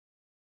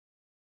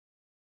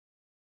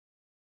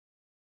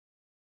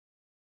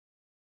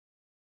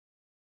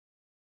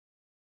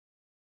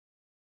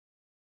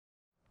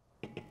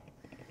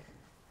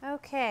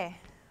Okay,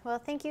 well,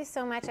 thank you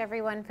so much,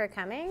 everyone, for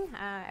coming,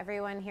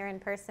 everyone here in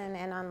person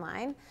and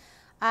online.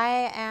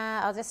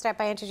 I'll just start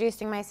by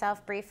introducing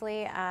myself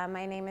briefly.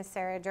 My name is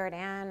Sarah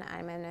Jordan.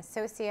 I'm an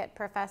associate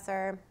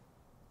professor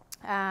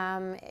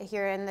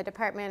here in the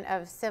Department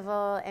of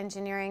Civil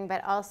Engineering,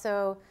 but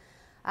also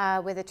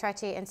with the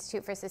Trottier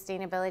Institute for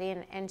Sustainability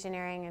in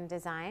Engineering and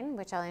Design,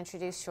 which I'll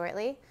introduce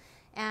shortly.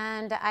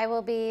 And I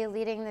will be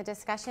leading the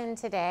discussion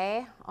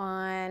today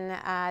on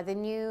the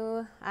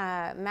new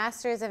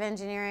Masters of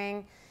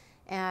Engineering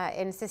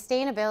in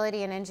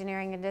Sustainability in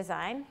Engineering and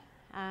Design.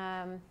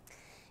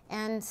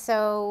 And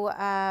so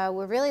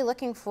we're really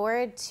looking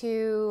forward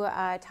to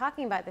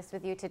talking about this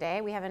with you today.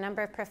 We have a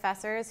number of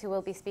professors who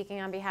will be speaking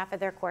on behalf of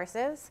their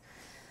courses.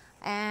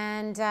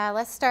 And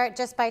let's start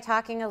just by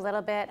talking a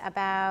little bit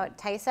about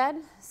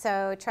TISED.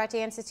 So Trottier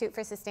Institute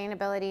for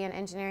Sustainability in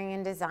Engineering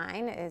and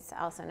Design is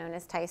also known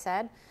as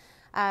TISED.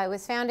 It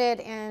was founded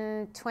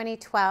in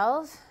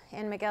 2012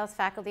 in McGill's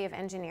Faculty of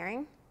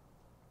Engineering.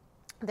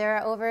 There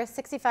are over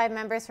 65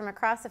 members from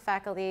across the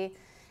faculty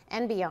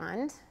and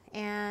beyond,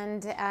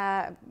 and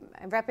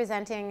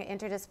representing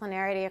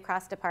interdisciplinarity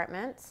across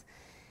departments.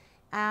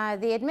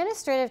 The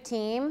administrative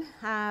team,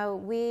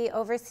 we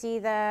oversee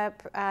the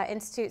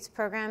Institute's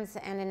programs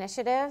and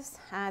initiatives.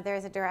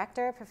 There's a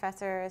director,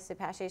 Professor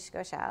Subhashish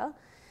Ghoshal.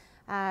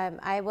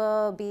 I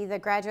will be the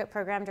graduate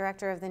program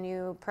director of the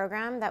new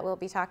program that we'll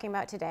be talking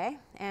about today.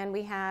 And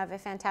we have a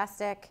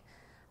fantastic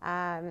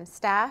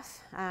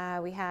staff.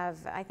 We have,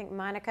 I think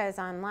Monica is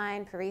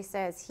online,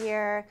 Parisa is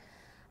here,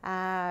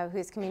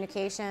 who's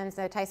communications,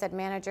 the TISED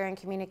manager in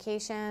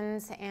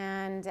communications,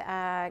 and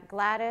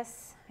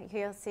Gladys,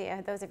 you'll see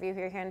those of you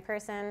who are here in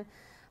person.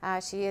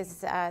 She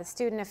is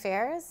student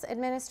affairs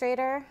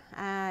administrator.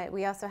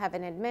 We also have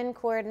an admin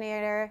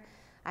coordinator,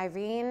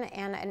 Irene,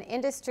 and an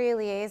industry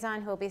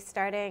liaison who will be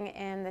starting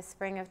in the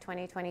spring of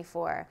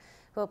 2024,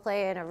 who will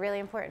play a really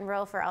important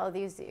role for all of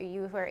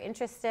you who are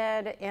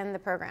interested in the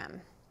program.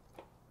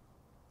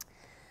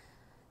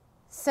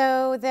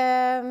 So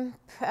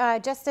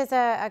just as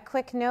a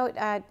quick note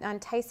on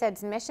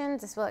TISED's mission,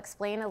 this will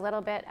explain a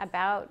little bit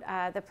about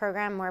the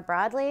program more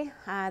broadly.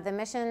 The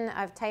mission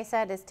of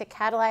TISED is to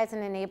catalyze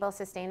and enable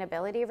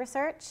sustainability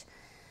research,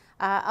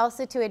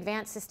 also to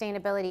advance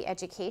sustainability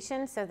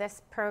education. So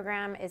this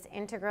program is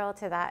integral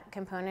to that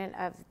component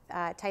of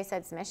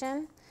TISED's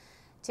mission.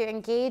 To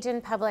engage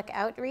in public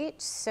outreach,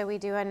 so we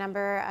do a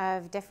number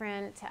of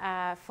different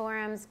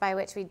forums by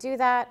which we do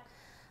that.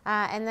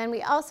 And then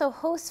we also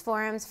host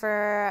forums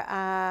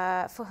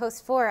fora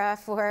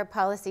for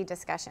policy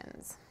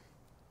discussions.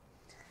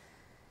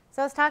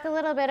 So let's talk a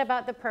little bit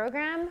about the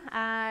program.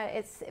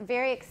 It's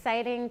very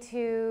exciting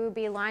to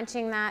be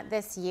launching that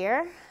this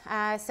year.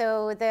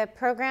 So the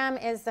program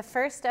is the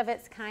first of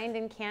its kind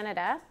in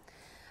Canada.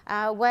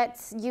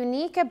 What's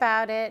unique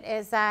about it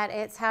is that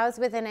it's housed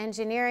within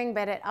engineering,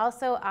 but it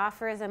also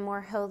offers a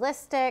more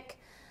holistic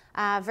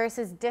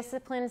versus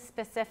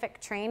discipline-specific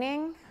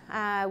training,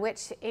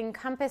 which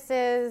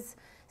encompasses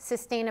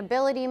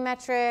sustainability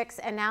metrics,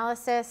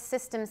 analysis,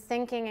 systems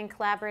thinking, and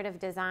collaborative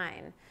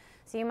design.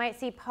 So you might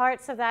see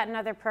parts of that in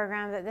other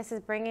programs, that this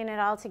is bringing it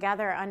all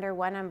together under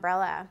one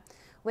umbrella,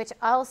 which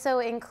also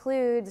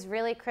includes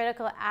really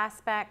critical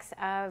aspects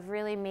of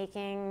really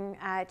making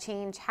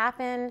change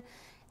happen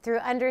through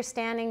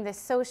understanding the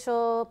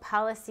social,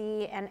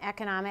 policy, and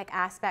economic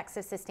aspects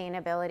of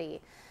sustainability.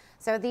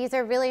 So these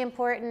are really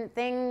important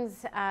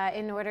things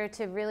in order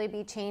to really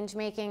be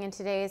change-making in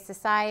today's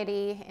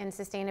society and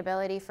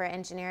sustainability for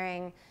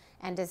engineering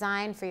and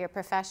design for your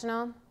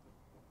professional.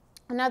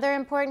 Another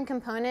important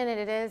component,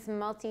 it is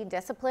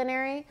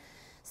multidisciplinary.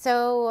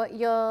 So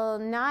you'll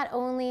not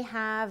only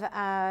have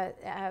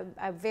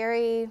a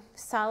very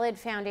solid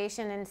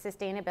foundation in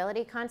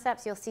sustainability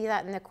concepts, you'll see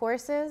that in the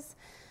courses,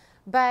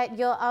 but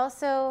you'll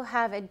also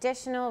have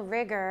additional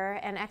rigor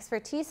and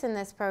expertise in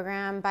this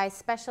program by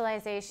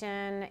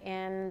specialization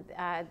in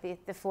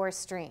the 4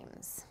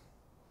 streams.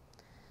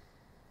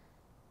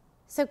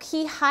 So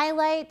key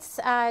highlights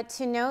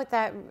to note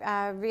that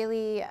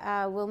really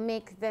will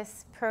make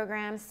this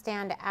program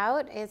stand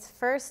out is,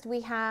 first, we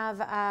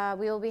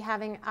will be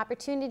having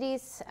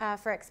opportunities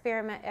for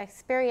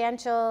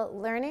experiential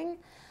learning.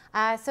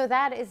 So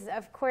that is,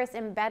 of course,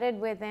 embedded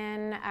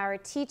within our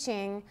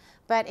teaching.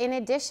 But in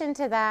addition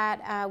to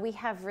that, we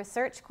have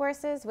research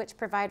courses which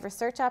provide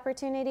research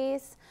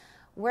opportunities,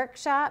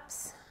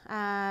 workshops,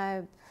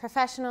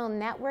 professional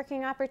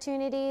networking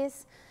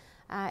opportunities,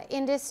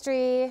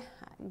 industry,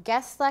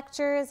 guest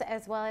lectures,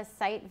 as well as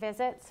site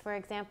visits. For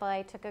example,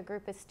 I took a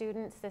group of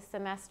students this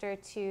semester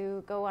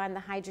to go on the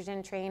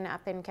hydrogen train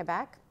up in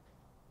Quebec,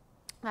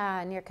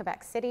 near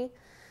Quebec City.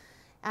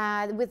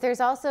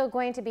 There's also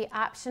going to be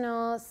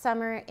optional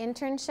summer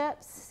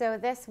internships. So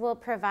this will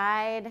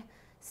provide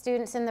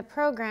students in the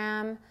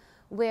program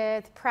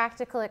with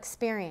practical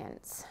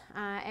experience.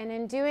 And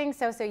in doing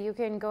so, you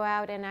can go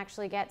out and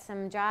actually get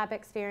some job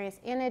experience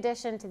in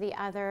addition to the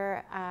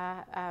other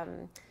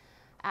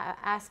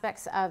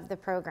aspects of the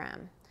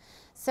program.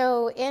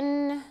 So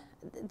in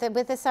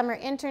with the summer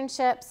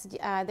internships,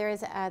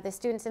 the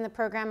students in the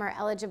program are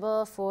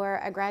eligible for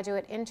a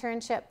graduate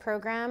internship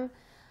program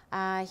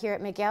here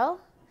at McGill.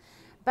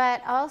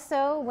 But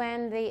also,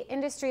 when the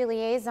industry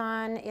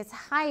liaison is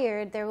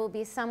hired, there will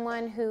be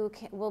someone who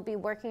will be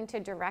working to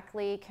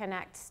directly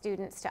connect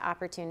students to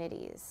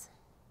opportunities.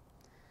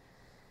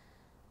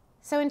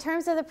 So in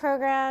terms of the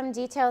program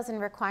details and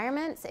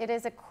requirements, it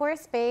is a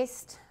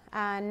course-based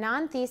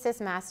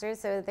non-thesis master's,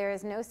 so there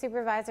is no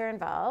supervisor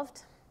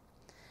involved.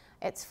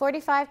 It's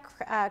 45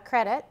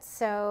 credits,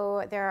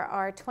 so there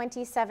are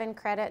 27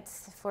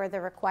 credits for the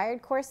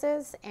required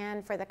courses,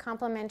 and for the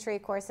complementary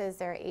courses,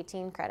 there are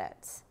 18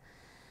 credits.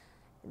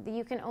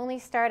 You can only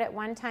start at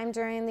one time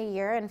during the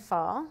year in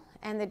fall,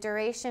 and the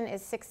duration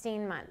is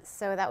 16 months,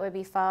 so that would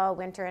be fall,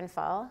 winter, and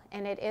fall,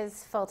 and it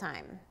is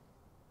full-time.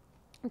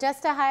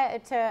 Just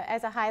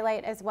as a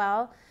highlight as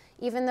well,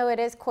 even though it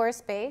is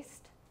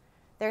course-based,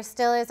 there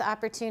still is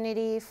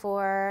opportunity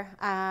for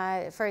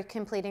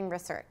completing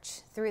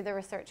research through the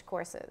research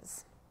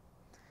courses.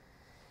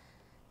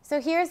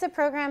 So here's the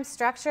program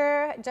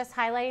structure, just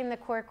highlighting the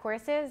core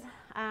courses.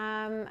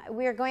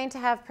 We are going to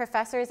have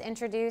professors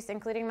introduce,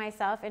 including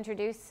myself,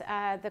 introduce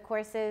the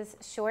courses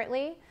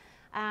shortly.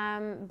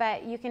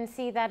 But you can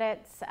see that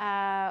it's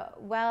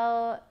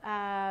well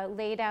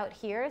laid out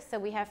here. So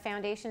we have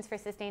Foundations for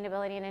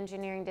Sustainability and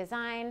Engineering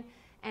Design,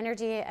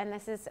 Energy, and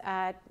this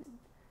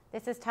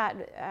is taught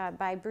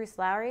by Bruce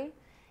Lowry.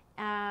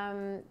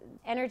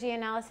 Energy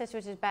Analysis,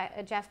 which is by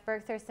Jeff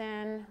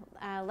Bergtherson,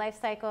 Life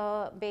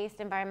Cycle-Based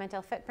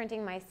Environmental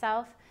Footprinting,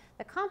 myself.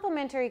 The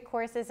complementary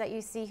courses that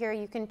you see here,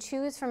 you can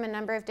choose from a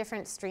number of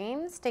different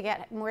streams to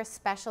get more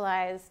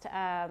specialized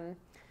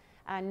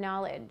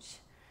knowledge.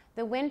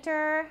 The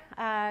winter,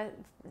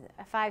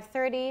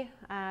 530,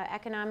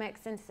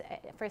 Economics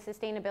for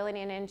Sustainability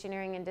and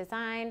Engineering and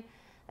Design.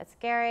 That's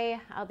Gary.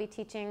 I'll be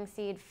teaching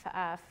SEED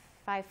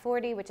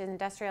 540, which is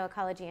Industrial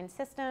Ecology and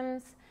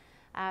Systems.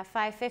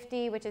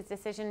 550, which is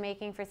Decision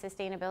Making for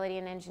Sustainability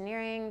and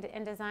Engineering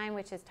and Design,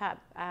 which is taught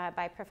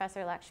by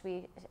Professor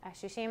Lakshmi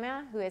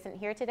Shushima, who isn't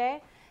here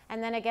today.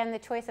 And then again, the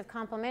choice of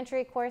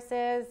complementary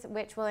courses,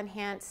 which will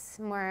enhance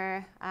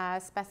more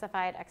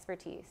specified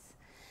expertise.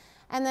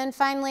 And then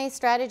finally,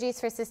 Strategies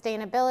for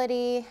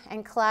Sustainability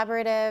and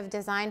Collaborative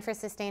Design for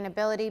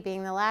Sustainability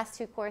being the last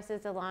two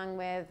courses, along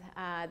with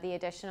the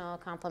additional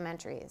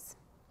complementaries.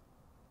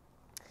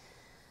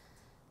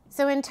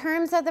 So in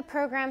terms of the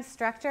program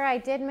structure, I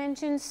did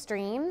mention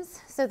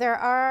streams. So there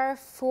are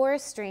 4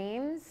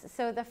 streams.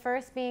 So the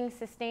first being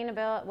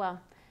sustainable, well,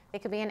 they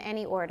could be in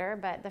any order,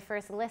 but the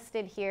first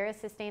listed here is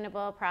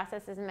Sustainable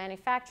Processes and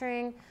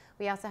Manufacturing.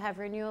 We also have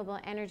Renewable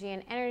Energy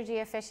and Energy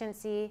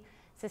Efficiency,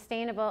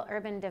 Sustainable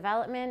Urban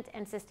Development,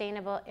 and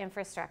Sustainable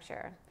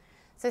Infrastructure.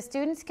 So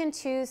students can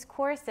choose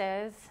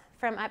courses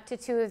from up to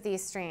 2 of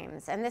these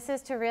streams. And this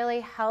is to really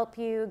help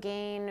you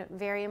gain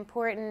very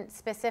important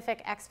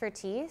specific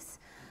expertise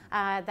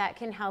that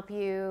can help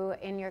you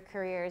in your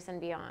careers and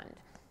beyond.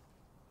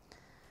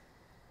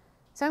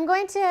 So I'm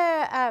going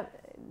to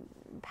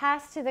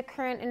pass to the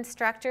current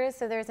instructors.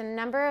 So there's a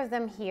number of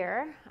them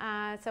here.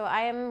 So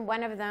I am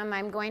one of them.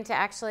 I'm going to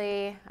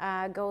actually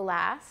go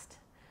last.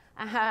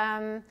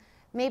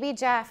 Maybe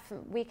Jeff,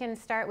 we can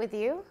start with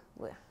you.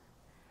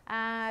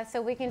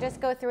 So we can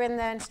just go through and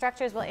the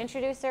instructors will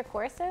introduce their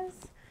courses.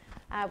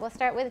 We'll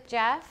start with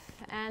Jeff,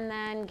 and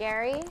then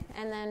Gary,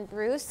 and then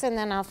Bruce, and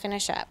then I'll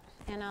finish up.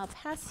 And I'll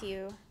pass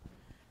you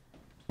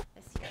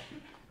this here.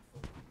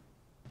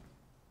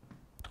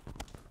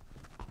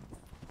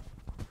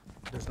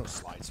 There's no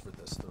slides for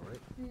this, though, right?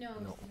 No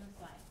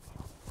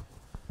slides.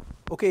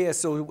 Okay, yeah,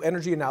 so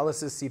Energy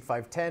Analysis, SEED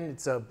 510,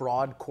 it's a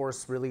broad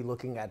course really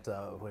looking at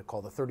what I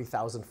call the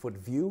 30,000-foot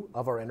view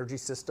of our energy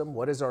system.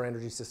 What is our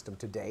energy system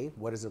today?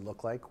 What does it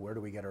look like? Where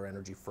do we get our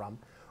energy from?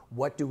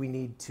 What do we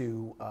need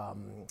to,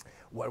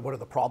 what are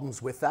the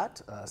problems with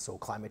that? So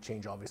climate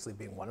change obviously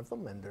being one of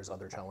them, and there's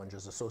other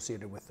challenges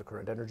associated with the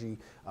current energy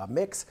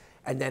mix.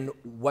 And then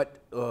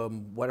what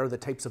are the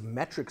types of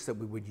metrics that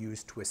we would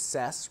use to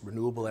assess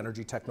renewable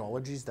energy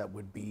technologies that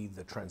would be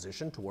the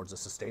transition towards a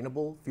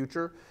sustainable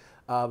future?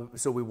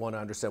 So we want to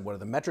understand what are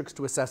the metrics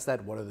to assess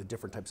that, what are the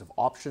different types of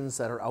options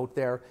that are out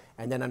there,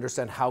 and then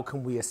understand how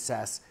can we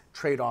assess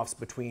trade-offs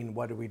between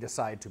what do we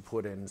decide to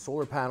put in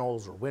solar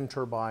panels or wind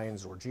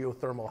turbines or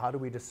geothermal, how do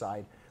we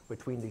decide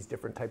between these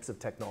different types of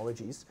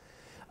technologies.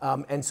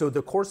 And so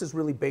the course is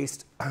really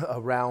based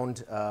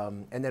around,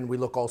 and then we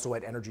look also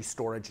at energy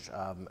storage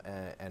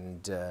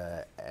and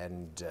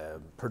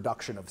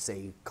production of,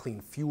 say,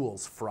 clean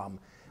fuels from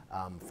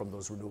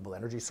those renewable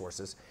energy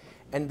sources.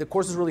 And the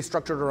course is really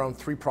structured around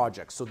 3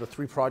 projects. So the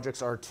 3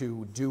 projects are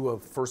to do,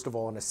 first of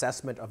all, an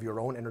assessment of your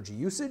own energy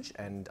usage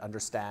and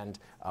understand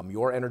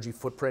your energy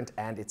footprint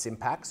and its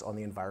impacts on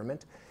the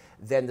environment.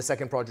 Then the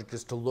second project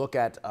is to look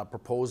at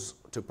propose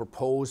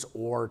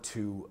or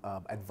to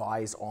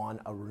advise on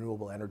a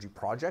renewable energy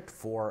project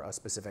for a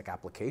specific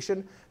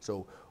application.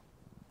 So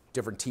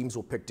different teams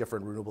will pick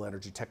different renewable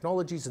energy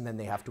technologies, and then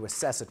they have to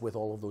assess it with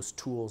all of those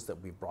tools that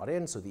we've brought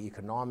in, so the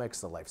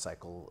economics, the life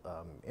cycle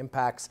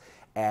impacts,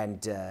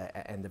 and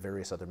the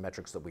various other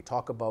metrics that we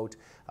talk about,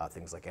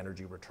 things like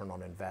energy return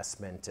on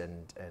investment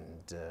and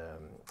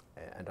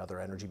other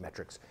energy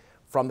metrics.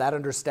 From that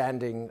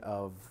understanding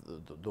of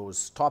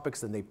those topics,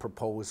 then they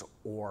propose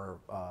or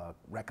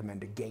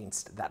recommend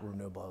against that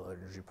renewable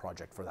energy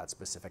project for that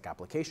specific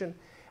application.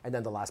 And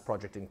then the last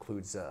project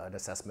includes an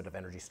assessment of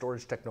energy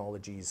storage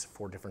technologies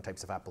for different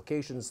types of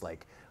applications,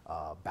 like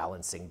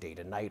balancing day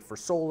to night for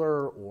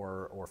solar,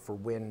 or for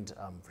wind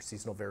for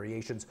seasonal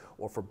variations,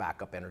 or for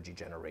backup energy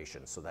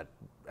generation. So that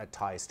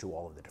ties to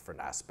all of the different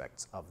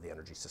aspects of the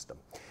energy system.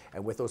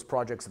 And with those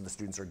projects, and the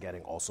students are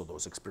getting also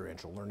those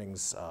experiential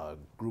learnings,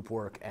 group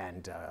work,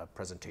 and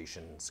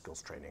presentation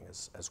skills training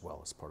as well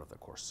as part of the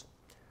course.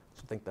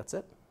 So I think that's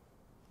it.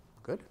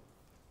 Good?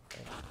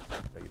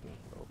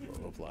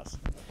 No applause.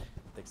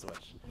 Thanks so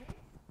much.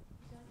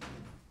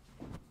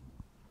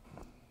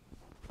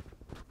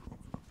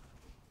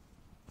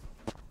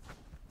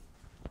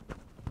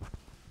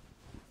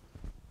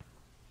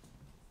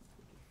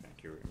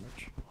 Thank you very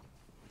much.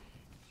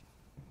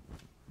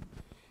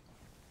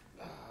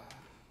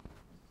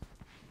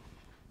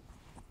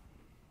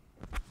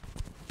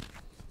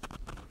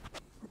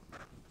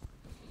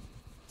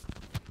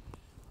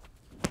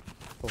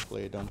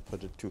 Hopefully I don't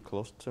put it too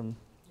close to him.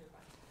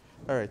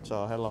 All right,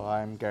 so hello,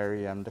 I'm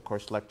Gary. I'm the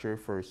course lecturer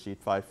for SEED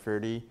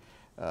 530,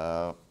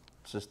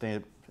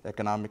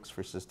 Economics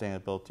for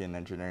Sustainability and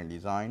Engineering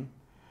Design.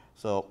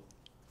 So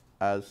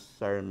as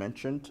Sarah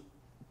mentioned,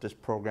 this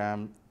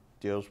program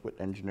deals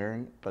with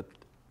engineering, but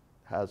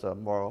has a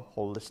more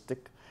holistic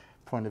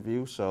point of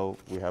view. So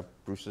we have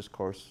Bruce's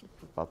course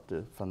about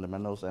the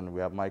fundamentals, and we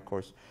have my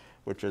course,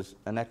 which is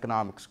an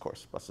economics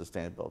course about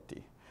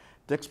sustainability.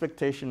 The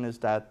expectation is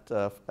that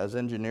as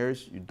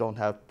engineers, you don't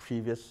have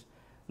previous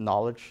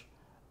knowledge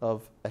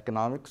of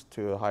economics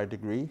to a high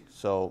degree.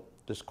 So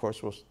this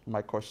course,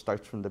 my course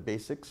starts from the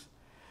basics.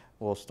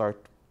 We'll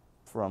start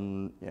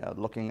from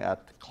looking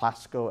at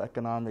classical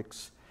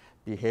economics,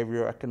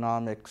 behavioral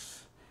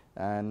economics,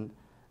 and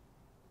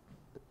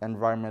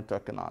environmental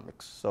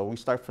economics. So we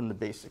start from the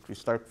basics. We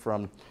start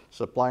from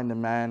supply and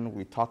demand.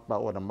 We talk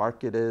about what a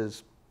market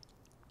is.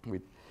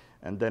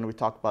 And then we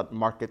talk about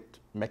market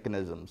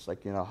mechanisms,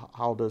 like,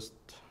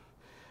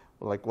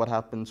 what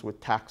happens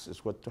with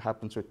taxes, what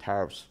happens with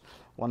tariffs.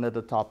 One of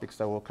the topics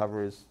that we'll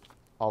cover is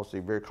obviously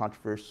very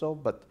controversial,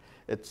 but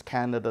it's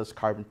Canada's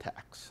carbon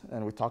tax.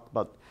 And we talk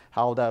about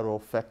how that will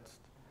affect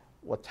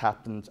what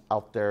happens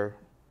out there,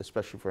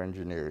 especially for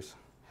engineers.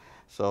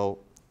 So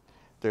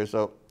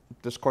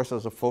this course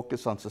has a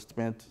focus on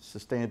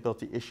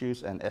sustainability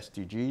issues and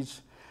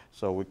SDGs.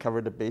 So we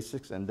cover the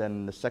basics, and then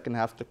in the second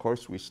half of the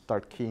course, we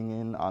start keying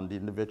in on the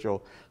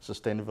individual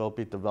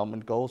sustainability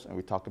development goals, and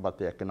we talk about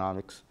the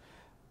economics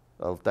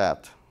of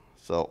that.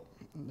 So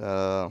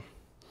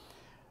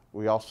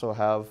we also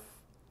have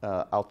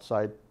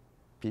outside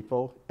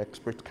people,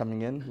 experts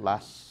coming in.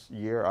 Last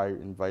year, I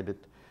invited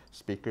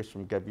speakers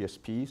from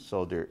WSP,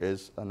 so there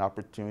is an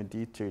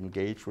opportunity to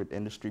engage with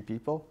industry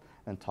people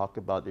and talk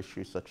about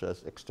issues such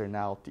as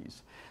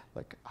externalities,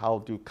 like how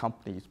do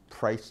companies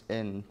price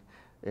in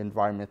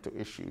environmental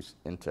issues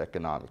into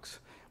economics,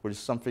 which is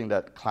something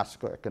that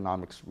classical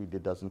economics really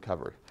doesn't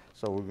cover.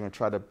 So we're going to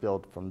try to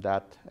build from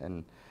that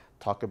and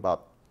talk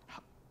about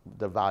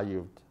the value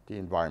of the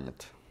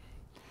environment.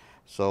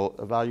 So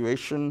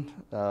evaluation,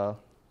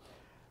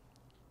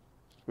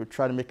 we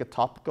try to make it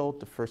topical.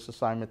 The first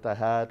assignment I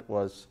had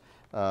was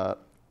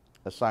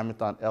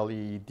assignment on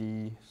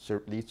LED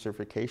LEED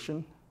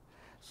certification.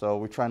 So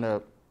we're trying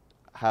to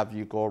have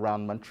you go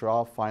around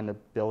Montreal, find a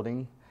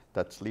building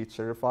that's LEED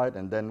certified,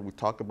 and then we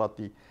talk about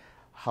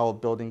how a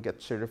building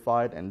gets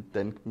certified, and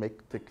then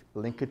make the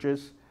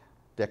linkages,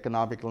 the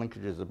economic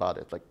linkages about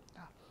it. Like,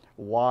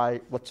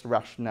 what's the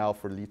rationale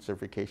for LEED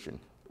certification?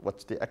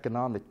 What's the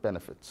economic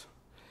benefits?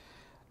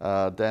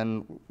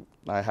 Then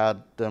I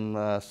had them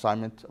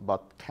assignment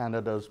about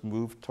Canada's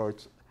move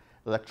towards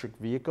electric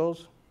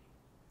vehicles.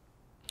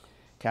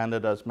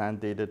 Canada has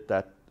mandated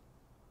that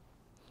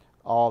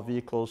all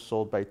vehicles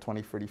sold by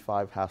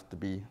 2035 has to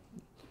be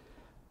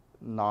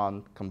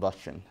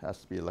non-combustion, has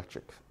to be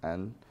electric.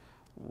 And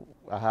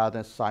I had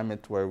an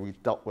assignment where we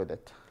dealt with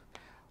it.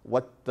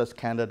 What does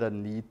Canada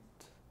need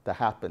to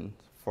happen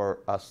for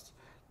us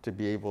to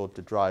be able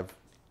to drive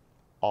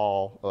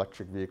all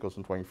electric vehicles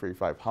in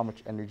 2035? How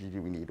much energy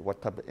do we need?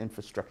 What type of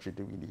infrastructure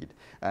do we need?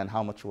 And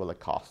how much will it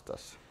cost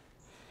us?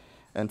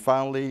 And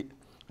finally,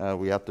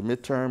 we have the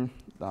midterm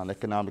on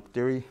economic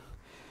theory.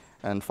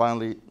 And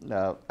finally,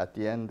 at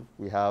the end,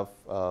 we have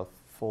a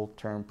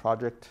full-term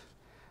project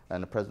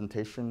and a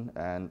presentation,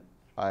 and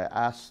I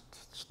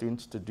asked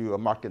students to do a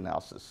market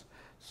analysis.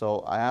 So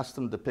I asked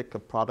them to pick a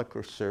product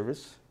or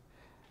service,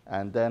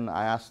 and then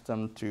I asked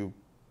them to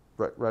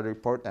write a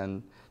report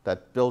and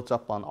that builds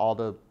up on all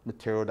the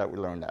material that we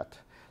learned at.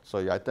 So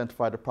you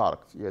identify the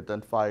product, you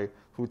identify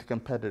who the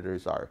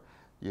competitors are,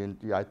 you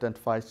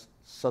identify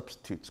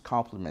substitutes,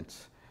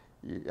 complements,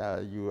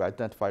 you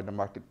identify the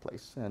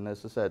marketplace. And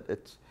as I said,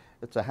 it's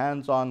a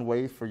hands-on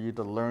way for you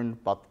to learn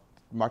about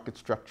market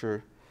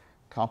structure,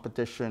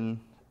 competition,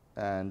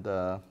 and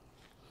I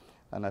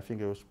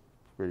think it was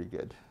pretty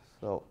good.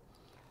 So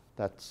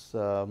that's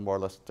more or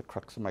less the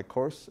crux of my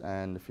course.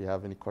 And if you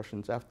have any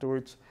questions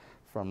afterwards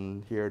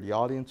from here, the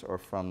audience, or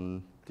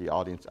from the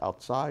audience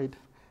outside,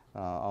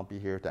 I'll be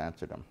here to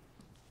answer them.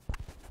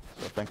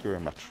 So thank you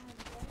very much.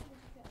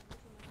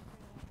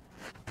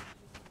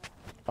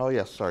 Oh,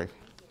 yes, sorry.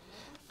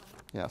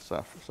 Yeah,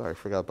 sorry, I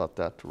forgot about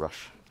that,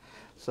 Rush.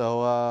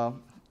 So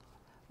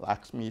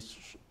Lakshmi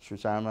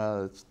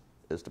Shrishama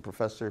is the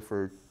professor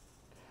for,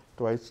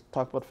 do I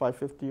talk about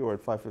 550 or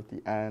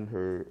 550 and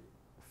her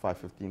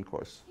 515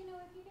 course? You know,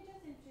 if you could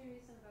just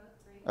introduce them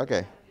both briefly,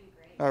 Okay. that would be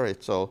great. All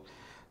right, so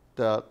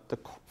the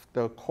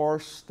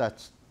course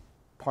that's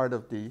part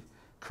of the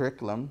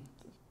curriculum,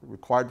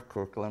 required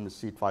curriculum, is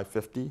SEED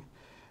 550,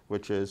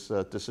 which is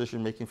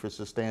decision making for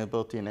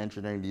sustainability and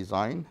engineering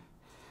design.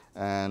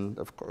 And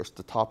of course,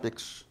 the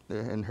topics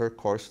in her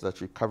course that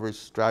she covers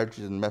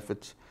strategies and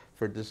methods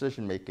for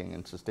decision making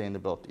and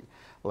sustainability.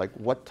 Like,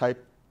 what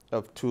type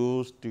of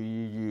tools do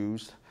you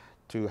use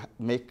to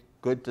make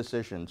good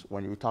decisions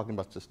when you're talking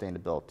about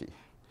sustainability?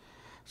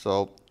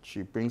 So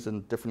she brings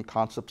in different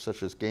concepts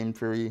such as game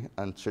theory,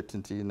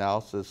 uncertainty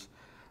analysis.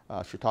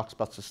 She talks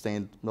about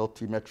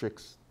sustainability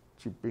metrics.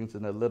 She brings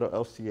in a little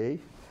LCA,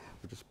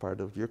 which is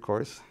part of your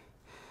course.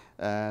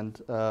 And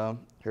her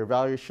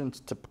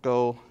evaluation's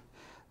typical.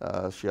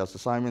 She has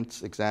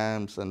assignments,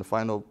 exams, and the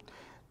final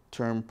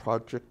term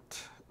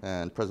project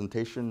and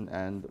presentation.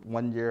 And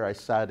 1 year I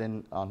sat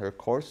in on her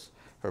course,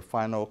 her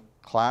final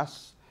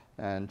class,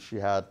 and she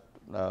had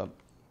the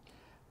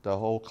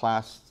whole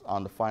class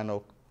on the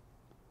final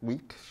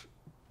week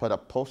put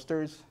up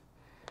posters,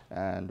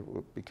 and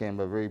it became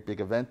a very big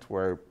event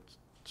where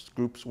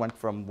groups went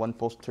from one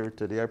poster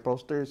to the other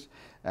posters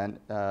and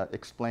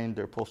explained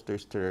their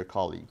posters to their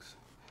colleagues.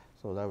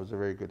 So that was a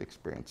very good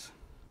experience.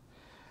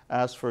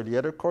 As for the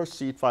other course,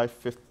 SEED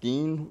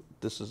 515,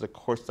 this is a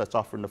course that's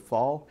offered in the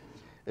fall.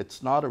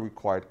 It's not a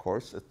required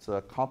course, it's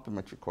a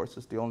complementary course.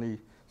 It's the only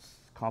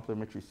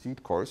complementary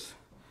SEED course.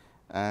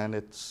 And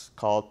it's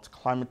called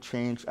Climate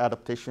Change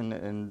Adaptation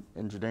in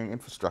Engineering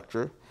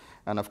Infrastructure.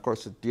 And of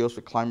course, it deals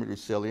with climate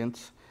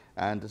resilience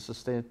and the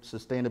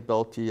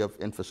sustainability of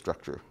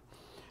infrastructure.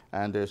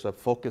 And there's a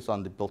focus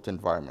on the built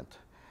environment.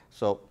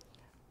 So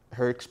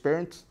her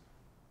experience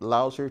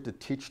allows her to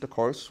teach the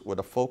course with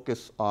a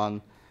focus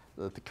on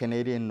the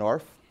Canadian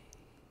North.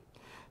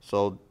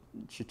 So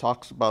she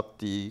talks about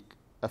the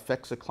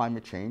effects of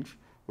climate change,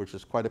 which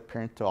is quite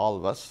apparent to all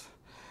of us.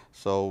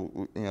 So,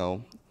 you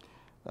know,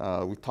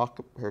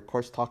 her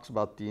course talks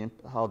about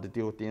how to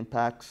deal with the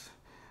impacts.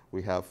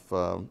 We have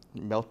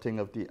melting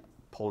of the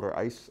polar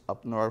ice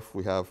up north.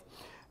 We have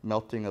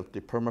melting of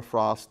the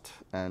permafrost,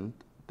 and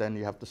then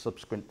you have the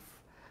subsequent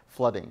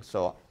flooding.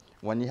 So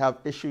when you have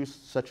issues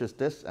such as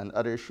this and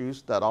other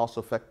issues that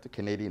also affect the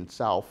Canadian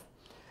South,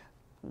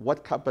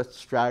 what type of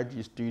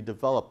strategies do you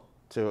develop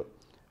to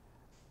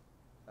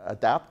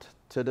adapt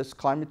to this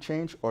climate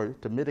change or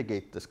to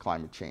mitigate this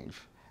climate change?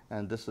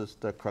 And this is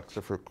the crux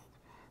of her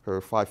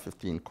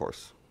 515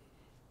 course.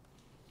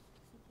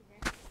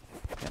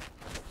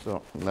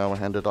 So now I'll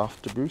hand it off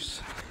to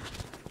Bruce.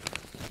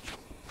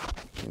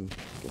 And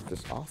get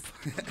this off.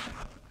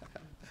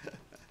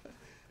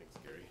 Thanks,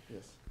 Gary.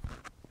 Yes.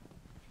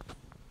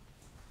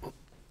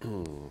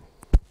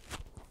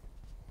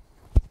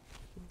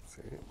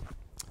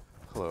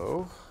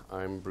 Hello,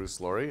 I'm Bruce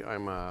Laurie.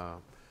 I'm a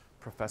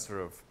professor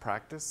of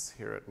practice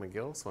here at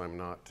McGill, so I'm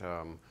not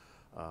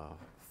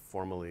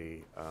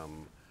formally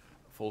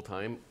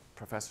full-time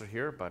professor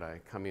here, but I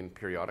come in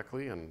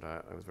periodically, and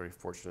I was very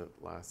fortunate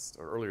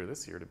earlier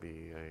this year to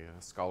be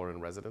a scholar in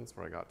residence,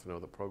 where I got to know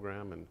the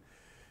program and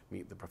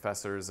meet the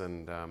professors,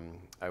 and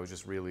I was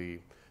just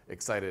really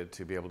excited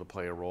to be able to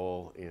play a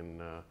role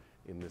in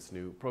this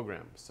new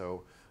program.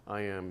 So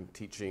I am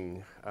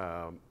teaching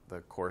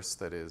the course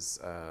that is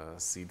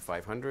SEED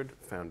 500,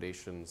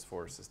 Foundations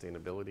for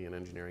Sustainability in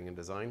Engineering and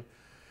Design.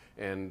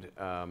 And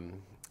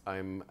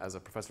I'm, as a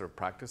professor of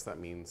practice, that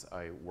means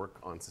I work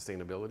on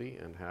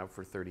sustainability and have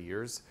for 30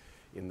 years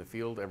in the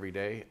field every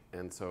day.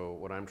 And so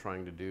what I'm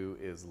trying to do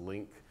is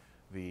link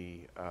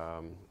the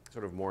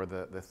sort of more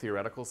the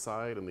theoretical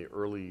side and the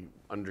early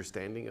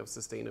understanding of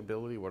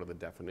sustainability. What are the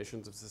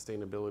definitions of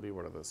sustainability?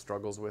 What are the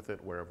struggles with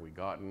it? Where have we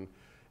gotten?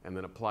 And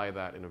then apply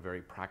that in a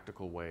very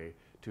practical way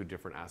to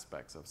different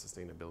aspects of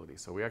sustainability.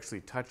 So we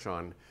actually touch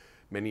on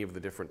many of the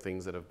different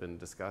things that have been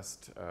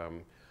discussed.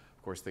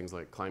 Of course, things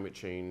like climate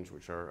change,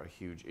 which are a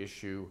huge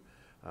issue.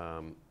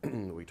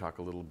 We talk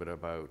a little bit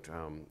about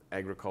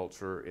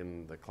agriculture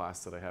in the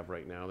class that I have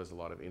right now. There's a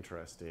lot of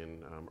interest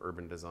in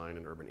urban design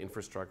and urban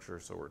infrastructure,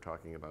 so we're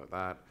talking about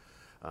that.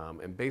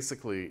 And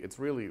basically, it's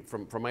really,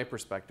 from my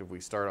perspective,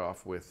 we start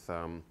off with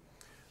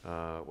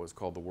what's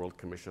called the World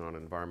Commission on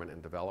Environment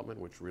and Development,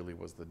 which really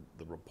was the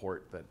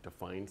report that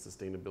defined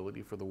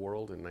sustainability for the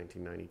world in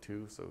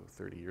 1992, so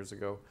 30 years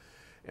ago.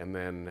 And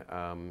then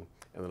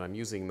I'm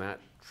using that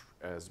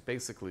as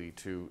basically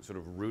to sort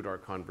of root our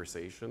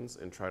conversations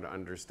and try to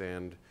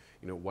understand,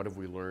 what have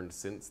we learned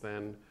since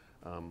then,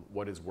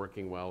 what is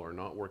working well or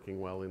not working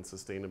well in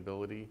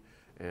sustainability,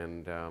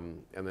 and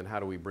then how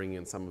do we bring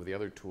in some of the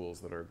other tools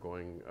that are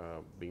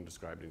being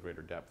described in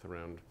greater depth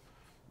around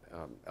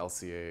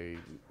LCA,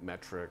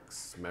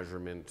 metrics,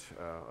 measurement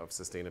of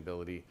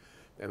sustainability.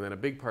 And then a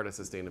big part of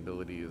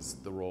sustainability is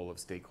the role of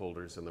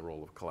stakeholders and the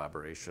role of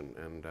collaboration.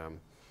 And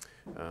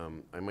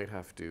I might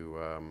have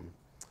to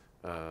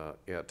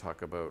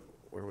talk about,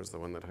 where was the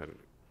one that had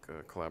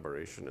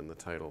collaboration in the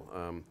title?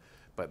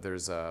 But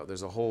there's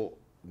a whole,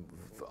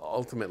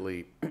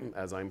 ultimately,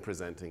 as I'm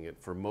presenting it,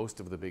 for most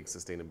of the big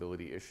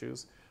sustainability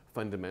issues,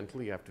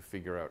 fundamentally you have to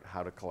figure out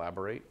how to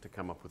collaborate to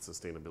come up with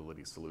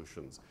sustainability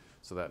solutions.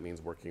 So that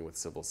means working with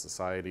civil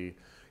society.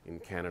 In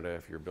Canada,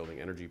 if you're building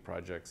energy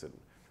projects, it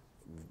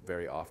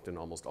very often,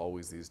 almost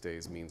always these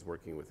days, means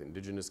working with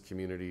Indigenous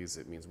communities.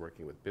 It means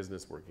working with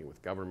business, working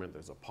with government.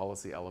 There's a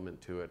policy element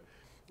to it.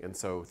 And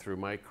so through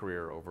my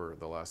career over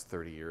the last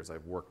 30 years,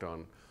 I've worked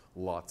on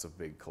lots of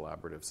big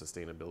collaborative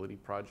sustainability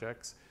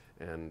projects.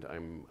 And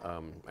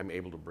I'm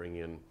able to bring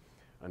in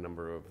a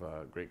number of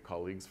great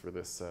colleagues for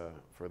this.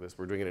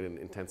 We're doing it in an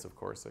intensive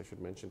course, I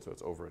should mention, so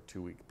it's over a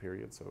 2-week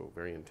period, so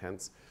very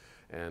intense.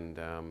 And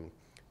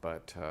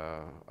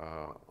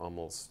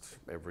almost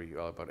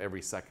about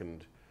every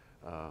second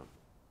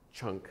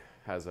chunk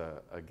has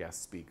a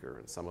guest speaker,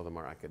 and some of them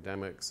are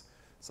academics.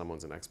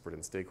 Someone's an expert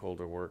in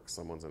stakeholder work.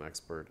 Someone's an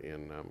expert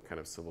in kind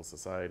of civil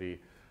society.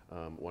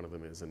 One of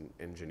them is an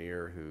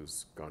engineer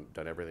who's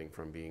done everything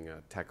from being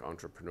a tech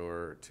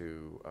entrepreneur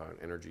to an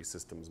energy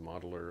systems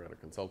modeler at a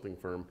consulting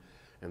firm.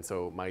 And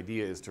so my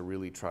idea is to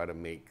really try to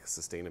make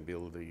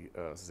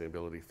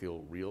sustainability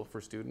feel real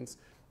for students,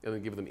 and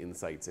then give them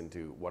insights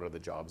into what are the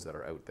jobs that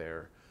are out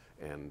there,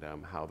 and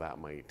how that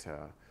might,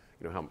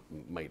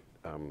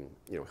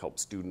 help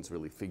students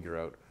really figure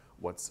out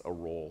what's a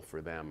role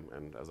for them.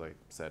 And as I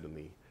said in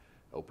the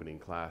opening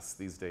class,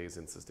 these days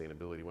in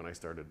sustainability, when I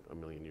started a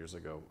million years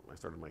ago, I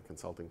started my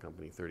consulting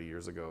company 30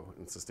 years ago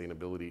in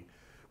sustainability,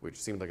 which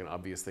seemed like an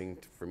obvious thing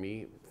for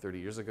me 30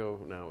 years ago.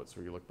 Now it's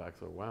where you look back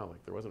and go, wow,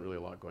 like there wasn't really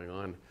a lot going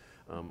on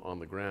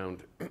the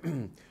ground.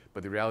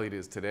 But the reality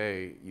is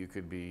today, you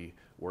could be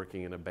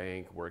working in a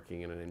bank,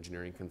 working in an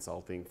engineering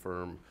consulting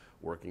firm,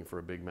 working for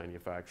a big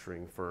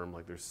manufacturing firm.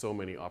 Like there's so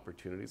many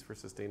opportunities for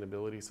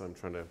sustainability. So I'm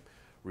trying to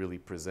really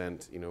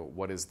present,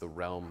 what is the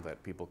realm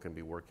that people can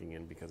be working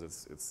in, because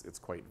it's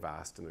quite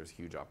vast and there's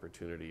huge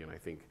opportunity. And I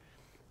think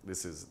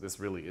this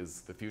really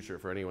is the future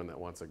for anyone that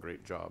wants a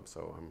great job.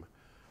 So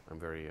I'm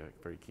very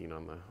very keen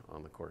on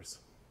the course.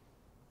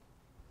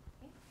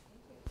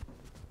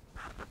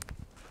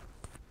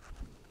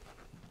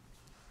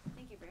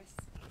 Thank you, Bruce.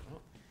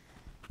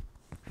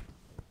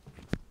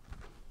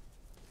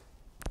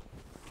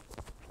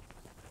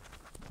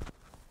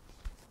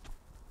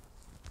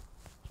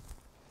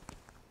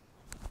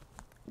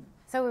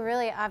 So we're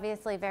really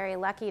obviously very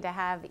lucky to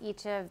have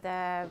each of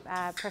the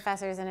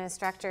professors and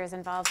instructors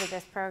involved with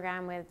this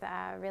program with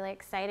really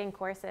exciting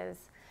courses.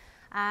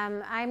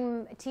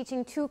 I'm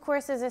teaching 2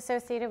 courses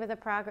associated with the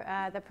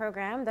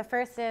program. The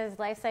first is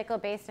life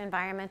cycle-based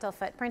environmental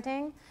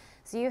footprinting.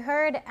 So you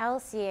heard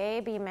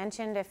LCA be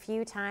mentioned a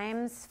few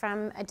times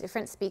from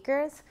different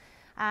speakers.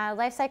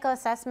 Life cycle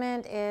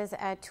assessment is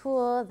a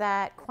tool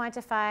that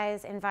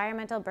quantifies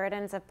environmental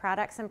burdens of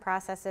products and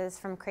processes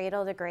from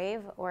cradle to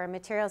grave, or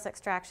materials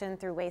extraction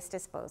through waste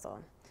disposal.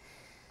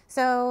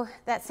 So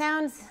that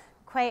sounds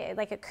quite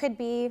like it could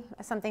be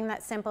something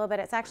that's simple, but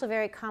it's actually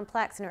very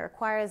complex, and it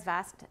requires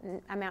vast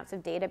amounts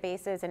of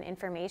databases and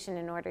information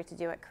in order to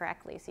do it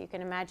correctly. So you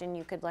can imagine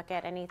you could look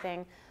at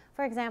anything,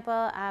 for example,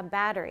 a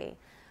battery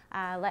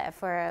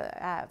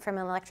from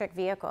an electric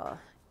vehicle.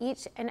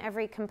 Each and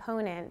every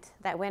component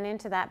that went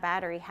into that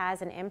battery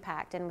has an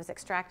impact and was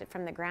extracted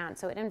from the ground.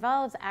 So it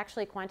involves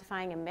actually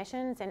quantifying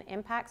emissions and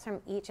impacts from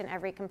each and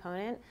every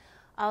component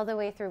all the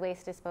way through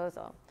waste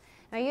disposal.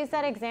 Now, I use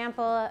that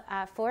example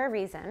for a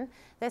reason.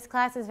 This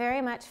class is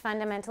very much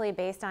fundamentally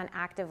based on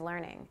active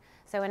learning.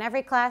 So in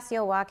every class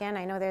you'll walk in,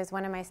 I know there's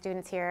one of my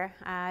students here,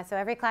 so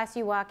every class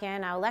you walk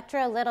in, I'll lecture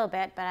a little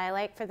bit, but I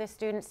like for the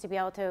students to be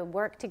able to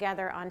work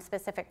together on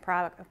specific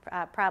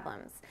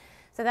problems.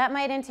 So that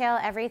might entail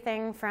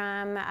everything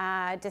from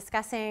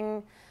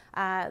discussing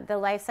the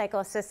life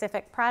cycle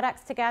specific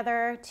products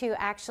together to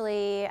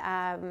actually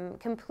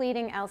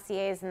completing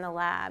LCAs in the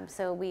lab.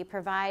 So we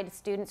provide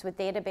students with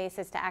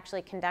databases to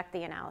actually conduct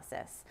the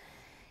analysis.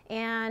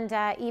 And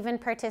even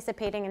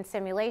participating in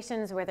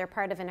simulations where they're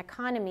part of an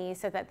economy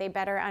so that they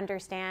better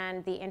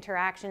understand the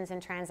interactions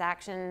and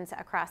transactions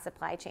across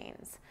supply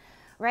chains.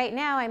 Right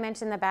now, I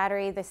mentioned the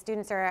battery. The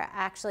students are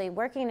actually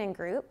working in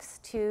groups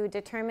to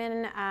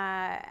determine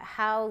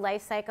how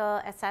life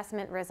cycle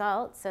assessment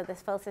results, so the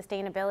full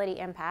sustainability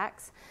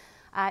impacts,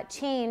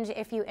 change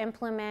if you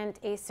implement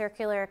a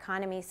circular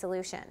economy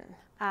solution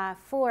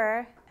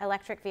for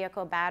electric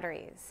vehicle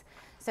batteries.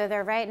 So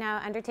they're right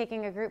now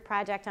undertaking a group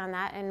project on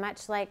that, and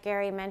much like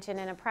Gary mentioned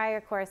in a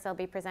prior course, they'll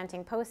be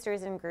presenting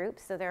posters in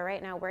groups. So they're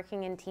right now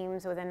working in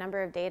teams with a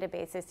number of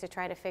databases to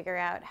try to figure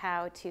out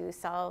how to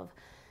solve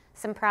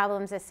some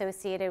problems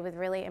associated with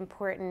really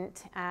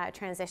important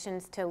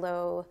transitions to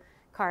low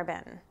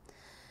carbon.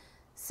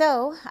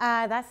 So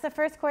that's the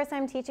first course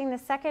I'm teaching. The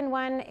second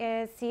one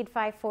is SEED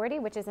 540,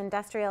 which is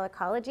industrial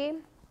ecology.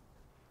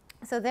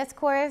 So this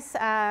course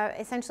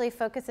essentially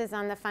focuses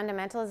on the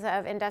fundamentals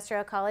of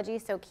industrial ecology,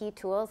 so key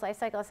tools. Life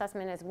cycle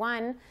assessment is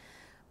one,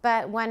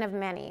 but one of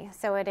many.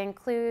 So it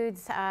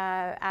includes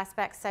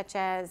aspects such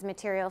as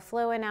material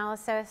flow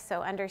analysis,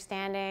 so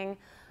understanding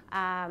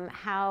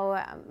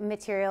how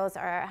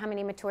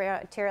many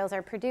materials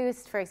are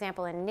produced, for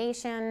example, in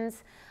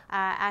nations,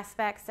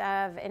 aspects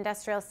of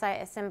industrial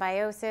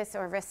symbiosis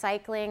or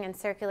recycling and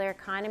circular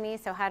economy,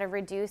 so how to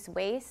reduce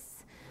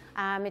waste,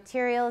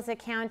 materials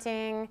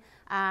accounting,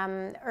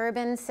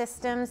 urban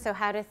systems, so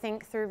how to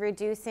think through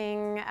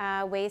reducing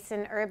waste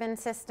in urban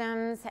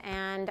systems,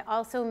 and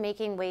also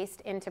making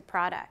waste into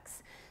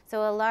products.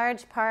 So a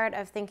large part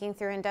of thinking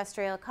through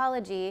industrial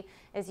ecology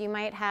is you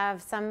might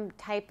have some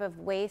type of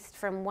waste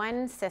from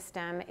one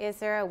system. Is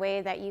there a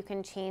way that you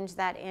can change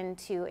that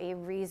into a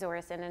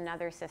resource in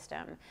another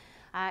system?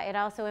 It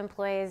also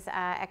employs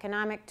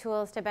economic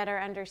tools to better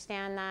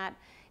understand that.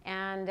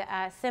 And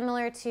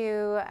similar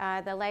to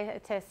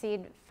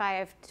SEED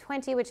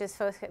 520, which is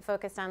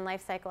focused on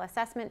life cycle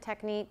assessment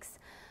techniques,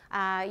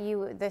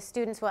 the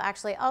students will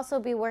actually also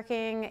be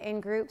working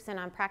in groups and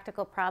on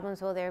practical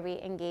problems where they'll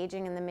be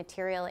engaging in the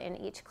material in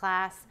each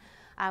class,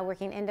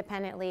 working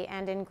independently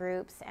and in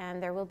groups.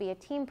 And there will be a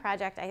team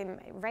project. I'm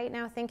right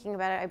now thinking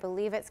about it. I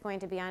believe it's going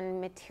to be on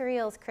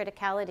materials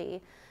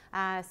criticality.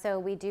 So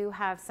we do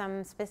have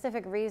some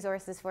specific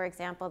resources, for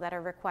example, that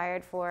are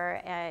required for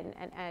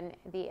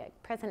the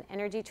present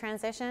energy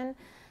transition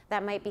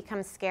that might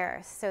become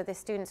scarce. So the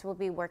students will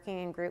be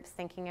working in groups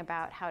thinking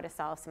about how to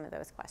solve some of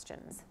those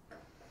questions.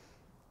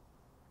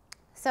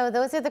 So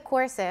those are the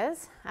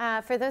courses.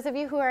 For those of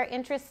you who are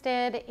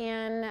interested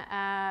in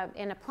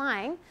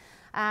applying,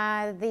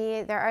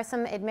 there are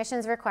some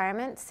admissions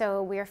requirements.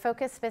 So we are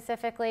focused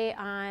specifically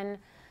on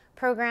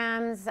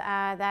programs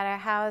that are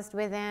housed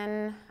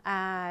within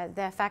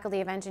the Faculty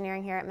of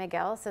Engineering here at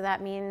McGill. So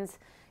that means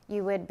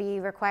you would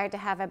be required to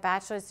have a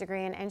bachelor's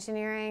degree in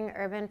engineering,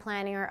 urban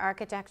planning, or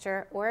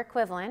architecture, or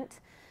equivalent.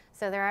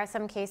 So there are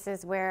some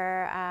cases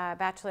where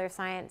Bachelor of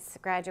Science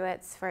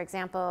graduates, for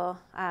example,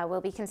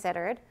 will be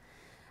considered.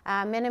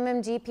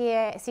 Minimum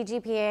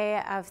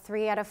CGPA of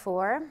 3 out of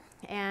 4,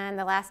 and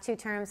the last two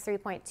terms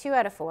 3.2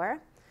 out of 4.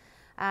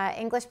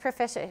 English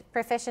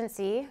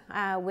proficiency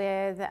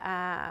with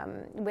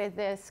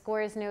the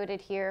scores noted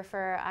here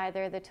for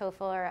either the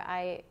TOEFL or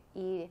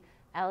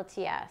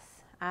IELTS.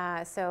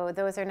 So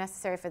those are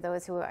necessary for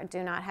those who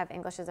do not have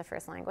English as a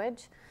first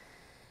language.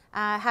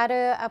 How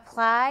to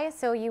apply,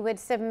 so you would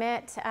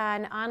submit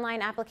an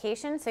online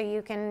application, so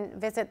you can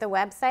visit the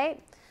website.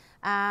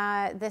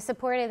 There's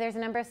a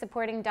number of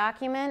supporting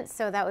documents,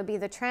 so that would be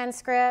the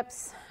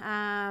transcripts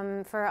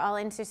for all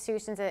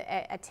institutions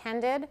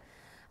attended,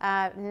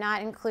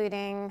 not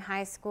including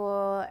high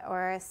school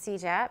or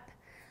CEGEP,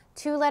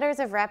 2 letters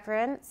of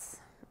reference,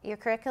 your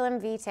curriculum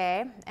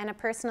vitae, and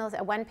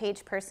a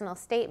one-page personal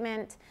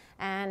statement,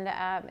 and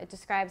it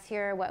describes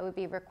here what would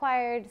be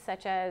required,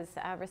 such as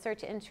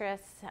research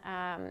interests,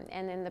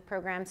 and then the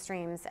program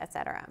streams,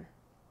 etc.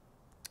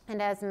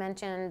 And as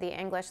mentioned, the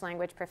English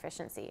language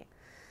proficiency.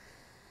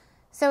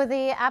 So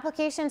the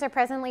applications are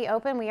presently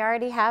open. We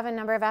already have a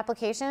number of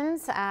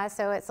applications,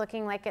 so it's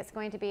looking like it's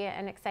going to be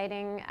an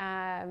exciting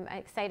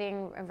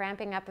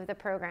ramping up of the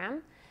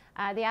program.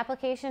 The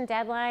application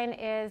deadline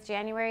is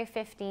January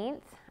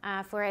 15th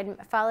for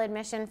fall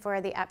admission for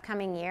the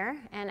upcoming year.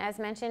 And as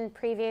mentioned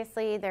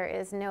previously, there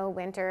is no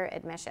winter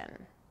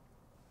admission.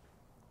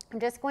 I'm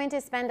just going to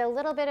spend a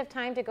little bit of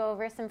time to go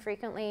over some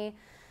frequently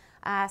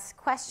asked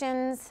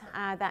questions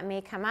that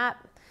may come up.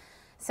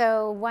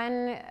 So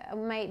one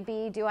might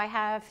be, do I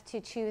have to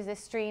choose a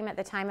stream at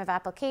the time of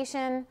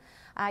application?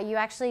 You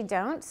actually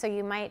don't, so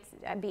you might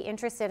be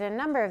interested in a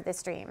number of the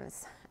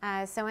streams.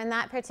 So in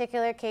that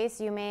particular case,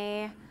 you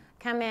may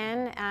come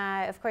in.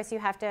 Of course, you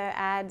have to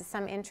add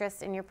some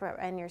interest in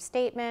your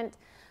statement,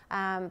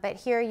 but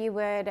here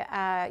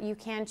you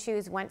can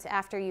choose once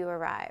after you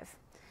arrive.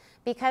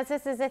 Because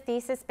this is a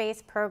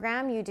thesis-based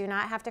program, you do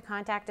not have to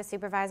contact a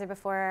supervisor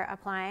before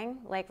applying,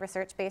 like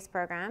research-based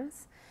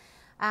programs.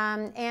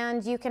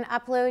 And you can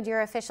upload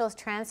your official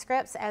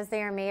transcripts as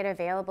they are made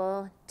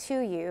available to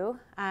you.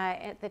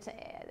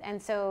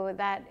 And so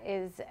that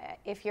is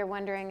if you're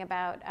wondering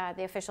about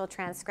the official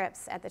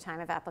transcripts at the time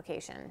of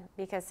application,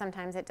 because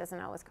sometimes it doesn't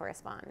always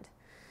correspond.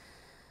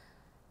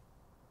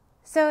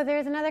 So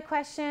there's another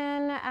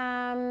question,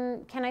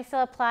 can I still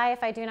apply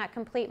if I do not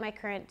complete my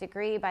current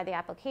degree by the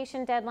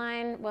application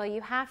deadline? Well, you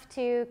have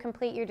to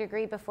complete your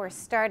degree before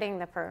starting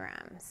the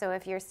program. So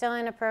if you're still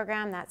in a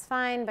program, that's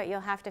fine, but you'll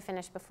have to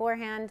finish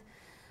beforehand.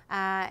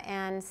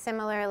 And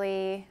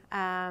similarly,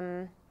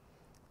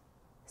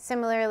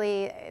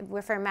 Similarly,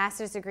 for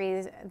master's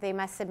degrees, they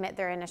must submit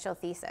their initial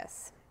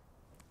thesis.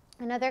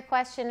 Another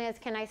question is,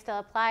 can I still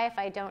apply if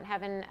I don't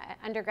have an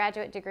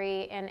undergraduate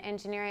degree in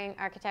engineering,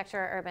 architecture,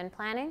 or urban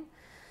planning?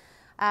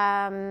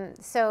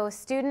 So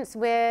students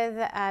with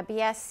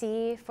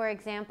BSc, for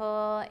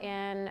example,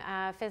 in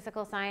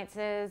physical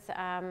sciences,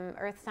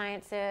 earth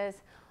sciences,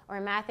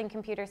 or math and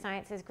computer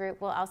sciences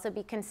group will also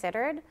be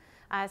considered.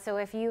 So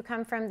if you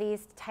come from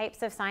these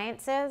types of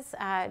sciences,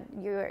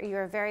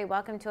 you're very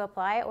welcome to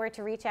apply or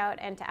to reach out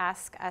and to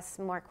ask us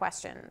more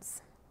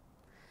questions.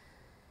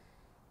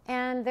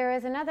 And there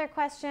is another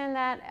question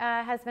that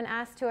has been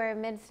asked to our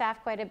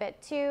mid-staff quite a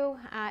bit too.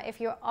 If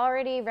you're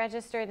already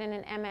registered in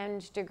an MEng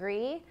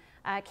degree,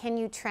 can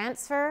you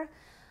transfer?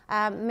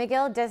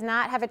 McGill does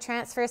not have a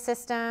transfer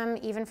system,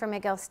 even for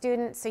McGill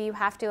students, so you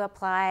have to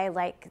apply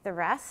like the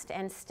rest,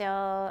 and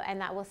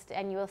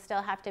you will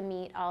still have to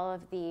meet all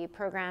of the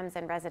programs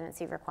and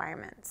residency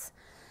requirements.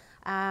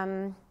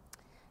 In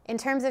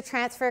terms of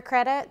transfer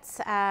credits,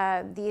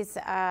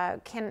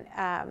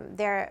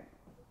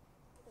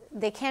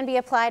 they can be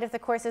applied if the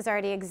courses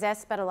already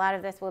exist, but a lot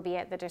of this will be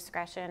at the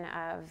discretion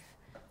of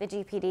the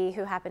GPD,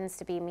 who happens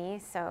to be me,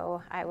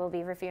 so I will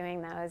be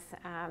reviewing those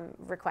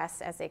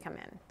requests as they come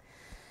in.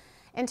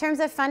 In terms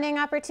of funding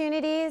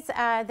opportunities,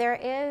 there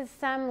is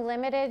some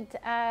limited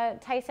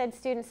TISED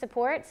student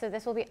support, so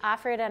this will be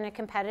offered on a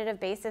competitive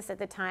basis at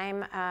the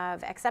time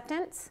of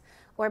acceptance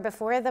or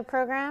before the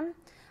program.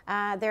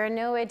 There are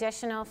no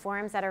additional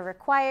forms that are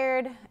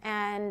required,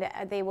 and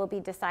they will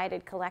be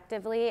decided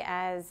collectively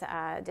as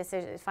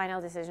final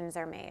decisions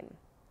are made.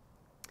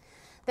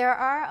 There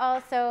are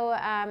also,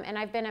 and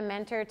I've been a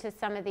mentor to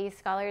some of these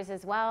scholars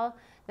as well,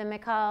 the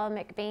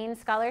McCall-McBain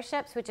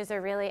scholarships, which is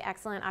a really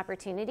excellent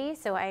opportunity.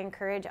 So I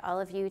encourage all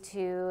of you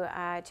to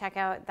check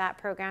out that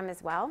program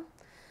as well.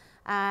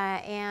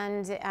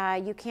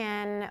 You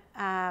can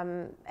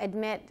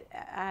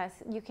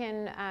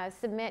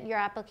submit your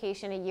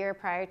application a year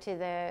prior to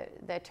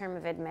the term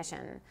of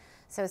admission.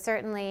 So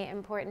certainly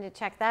important to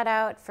check that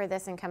out for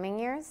this and coming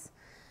years.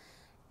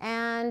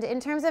 And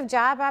in terms of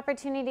job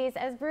opportunities,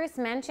 as Bruce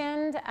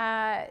mentioned,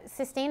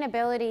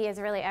 sustainability is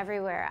really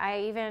everywhere.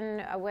 I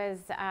even was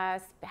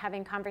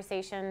having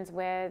conversations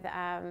with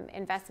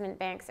investment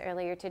banks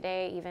earlier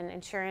today, even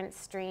insurance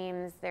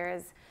streams.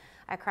 There's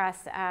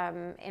across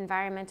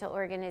environmental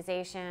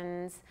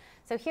organizations.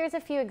 So here's a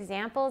few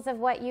examples of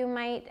what you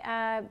might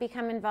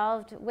become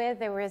involved with.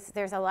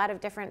 There's a lot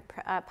of different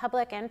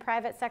public and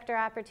private sector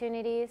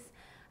opportunities.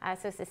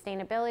 So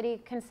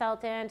sustainability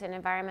consultant and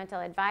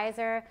environmental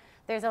advisor.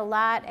 There's a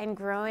lot and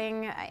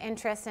growing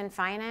interest in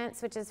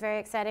finance, which is very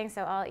exciting.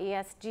 So all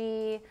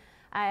ESG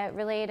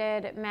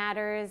related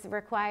matters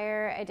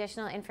require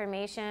additional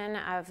information.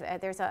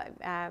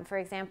 For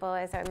example,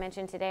 as I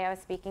mentioned today, I was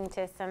speaking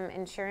to some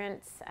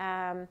insurance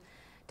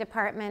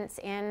departments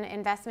in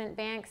investment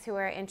banks who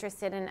are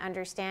interested in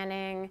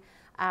understanding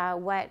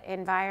what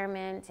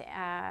environment,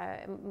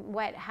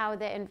 how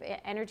the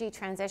energy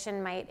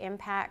transition might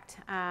impact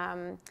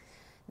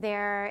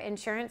their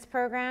insurance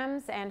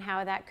programs, and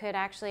how that could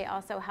actually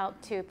also help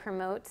to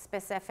promote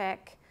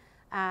specific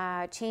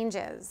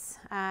changes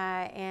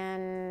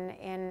and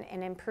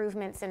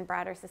improvements in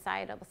broader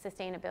societal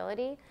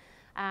sustainability,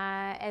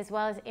 as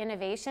well as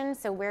innovation.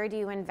 So where do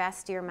you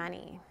invest your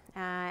money,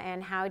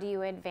 and how do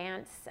you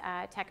advance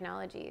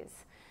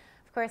technologies?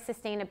 Of course,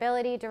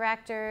 sustainability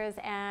directors,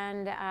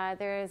 and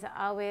there's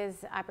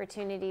always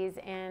opportunities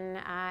in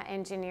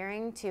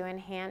engineering to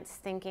enhance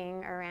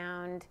thinking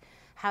around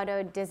how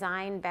to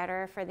design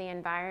better for the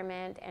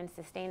environment and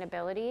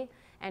sustainability,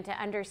 and to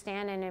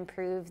understand and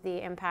improve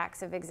the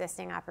impacts of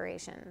existing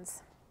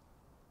operations.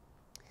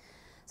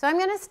 So I'm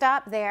going to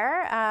stop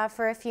there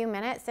for a few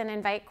minutes and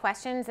invite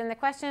questions. And the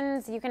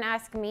questions you can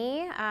ask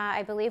me.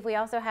 I believe we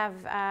also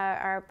have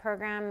our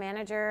program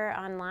manager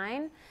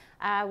online.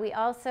 We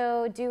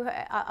also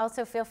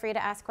feel free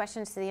to ask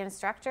questions to the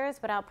instructors,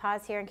 but I'll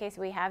pause here in case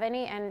we have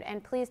any.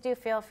 And please do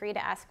feel free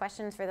to ask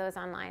questions for those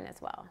online as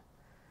well.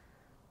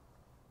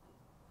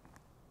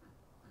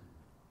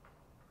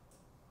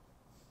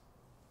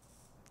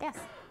 Yes?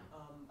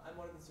 I'm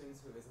one of the students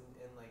who isn't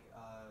in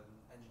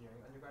engineering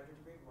undergraduate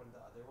degree, one of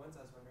the other ones.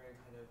 I was wondering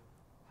kind of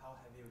how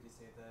heavy would you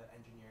say the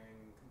engineering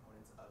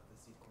components of the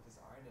SEED courses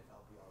are, and if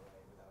I'll be all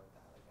right without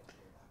that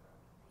engineering background.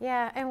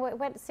 Yeah, and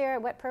Sarah,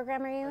 what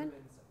program are you in?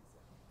 Urban studies,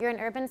 yeah. You're in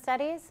urban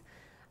studies?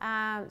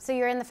 So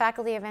you're in the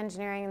Faculty of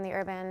Engineering in the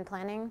Urban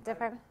Planning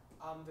Department?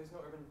 There's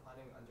no urban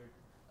planning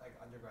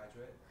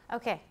undergraduate.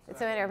 Okay,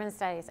 so in urban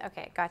studies.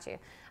 Okay, got you.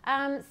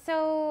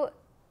 So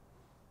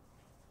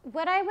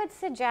what I would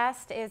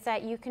suggest is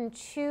that you can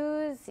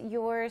choose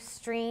your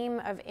stream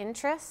of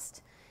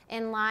interest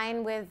in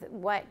line with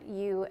what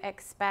you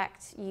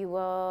expect you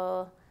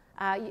will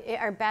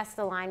are best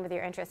aligned with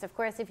your interests. Of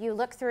course, if you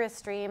look through a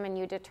stream and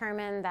you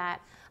determine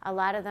that a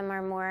lot of them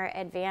are more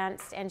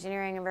advanced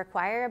engineering and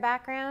require a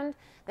background,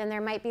 then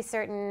there might be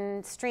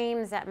certain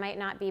streams that might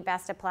not be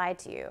best applied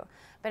to you.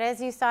 But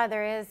as you saw,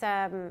 there is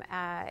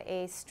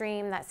a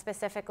stream that's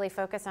specifically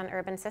focused on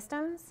urban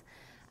systems.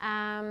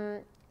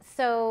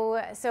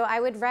 So I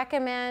would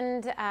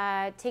recommend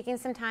taking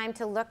some time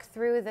to look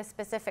through the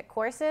specific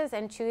courses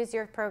and choose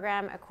your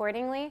program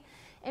accordingly.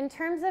 In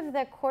terms of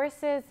the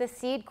courses, the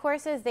SEED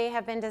courses, they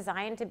have been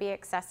designed to be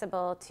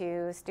accessible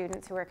to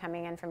students who are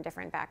coming in from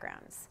different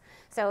backgrounds.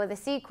 So the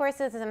SEED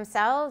courses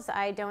themselves,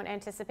 I don't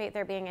anticipate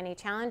there being any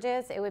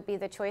challenges. It would be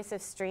the choice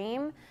of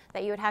stream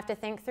that you would have to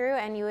think through,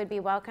 and you would be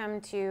welcome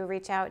to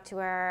reach out to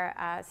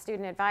our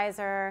student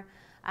advisor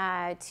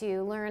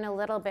to learn a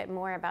little bit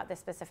more about the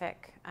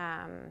specific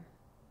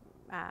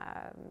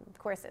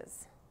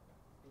courses.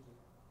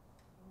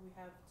 We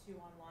have two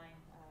online.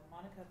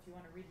 Monica, if you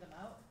want to read them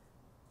out.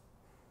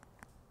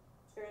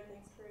 Sure,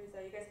 thanks,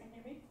 Teresa. You guys can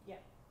hear me?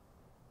 Yeah.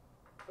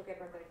 Okay,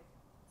 perfect.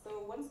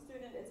 So one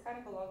student, it's kind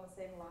of along the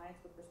same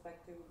lines with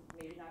respect to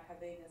maybe not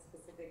having a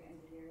specific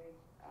engineering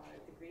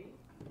degree.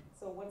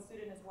 So one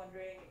student is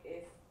wondering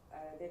if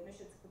the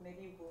admissions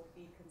committee will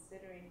be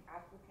considering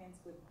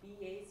applicants with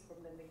BAs from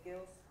the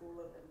McGill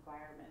School of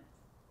Environment.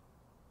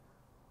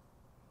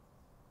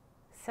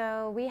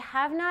 So we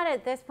have not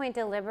at this point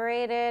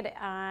deliberated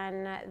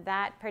on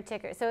that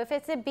particular. So if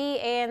it's a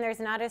BA and there's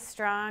not a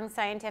strong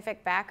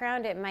scientific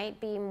background, it might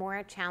be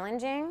more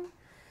challenging.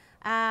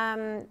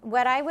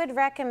 What I would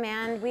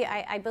recommend,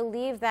 I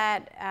believe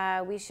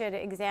that we should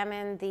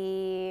examine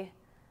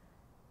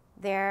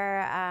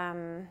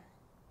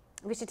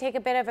we should take a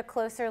bit of a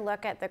closer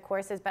look at the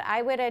courses, but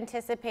I would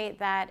anticipate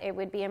that it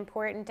would be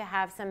important to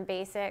have some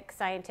basic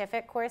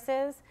scientific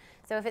courses.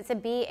 So if it's a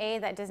BA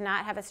that does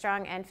not have a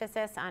strong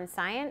emphasis on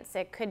science,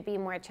 it could be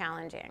more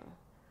challenging.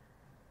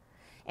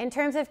 In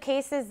terms of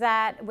cases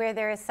where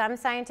there is some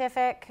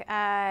scientific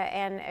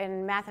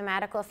and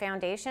mathematical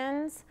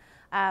foundations,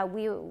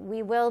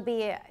 we will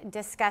be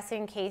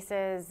discussing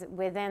cases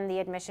within the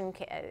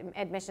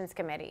admissions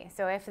committee.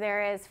 So if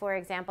there is, for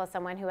example,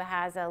 someone who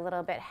has a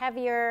little bit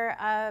heavier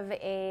of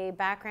a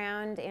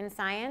background in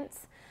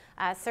science,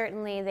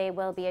 certainly they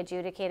will be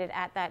adjudicated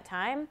at that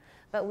time.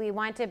 But we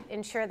want to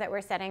ensure that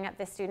we're setting up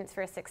the students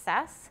for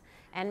success.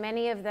 And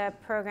many of the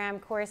program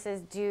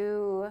courses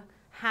do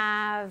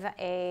have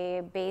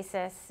a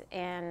basis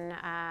in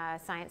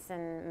science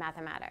and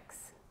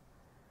mathematics.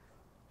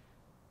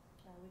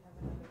 We have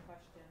another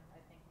question, I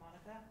think,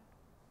 Monica.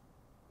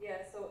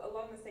 Yeah, so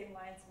along the same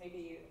lines,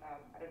 maybe, I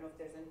don't know if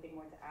there's anything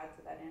more to add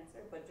to that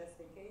answer, but just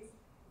in case,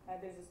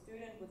 there's a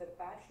student with a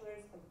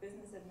bachelor's of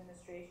business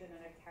administration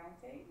and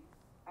accounting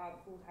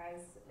who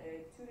has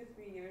 2 to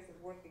 3 years of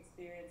work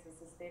experience in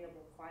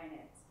sustainable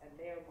finance, and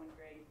they are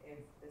wondering if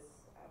this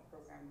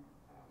program,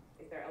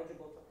 if they're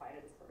eligible to apply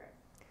to this program.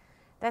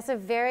 That's a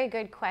very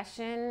good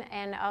question,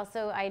 and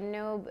also I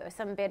know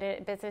some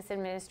business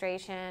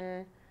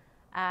administration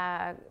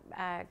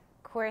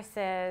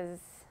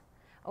courses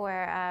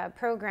or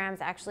programs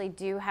actually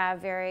do have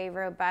very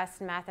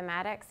robust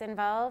mathematics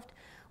involved.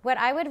 What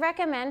I would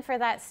recommend for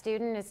that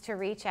student is to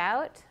reach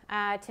out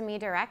to me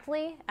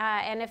directly,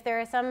 and if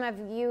there are some of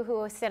you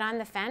who sit on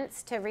the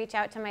fence, to reach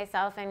out to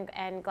myself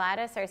and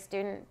Gladys, our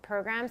student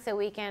program, so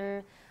we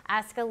can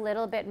ask a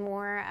little bit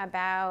more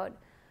about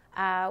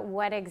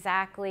what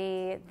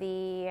exactly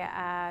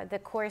the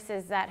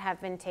courses that have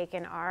been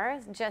taken are,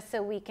 just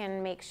so we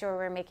can make sure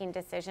we're making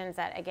decisions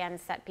that, again,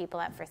 set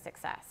people up for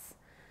success.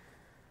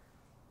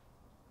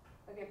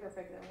 Okay,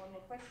 perfect. And one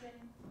more question.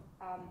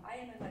 I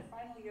am in my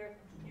final year of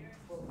engineering.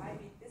 Will I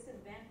be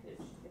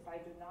disadvantaged if I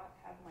do not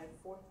have my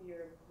 4th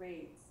year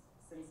grades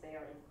since they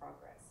are in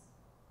progress?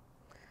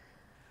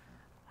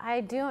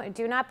 I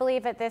do not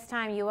believe at this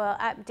time you will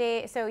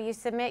update. So you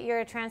submit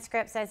your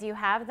transcripts as you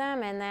have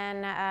them, and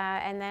then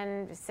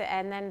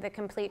the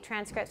complete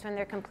transcripts when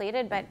they're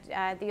completed. But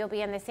you'll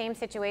be in the same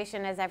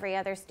situation as every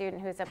other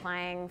student who's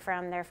applying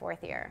from their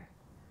 4th year.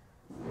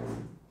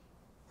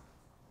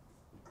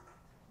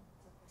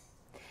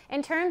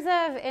 In terms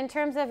of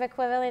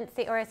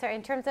equivalency, or sorry,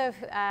 in terms of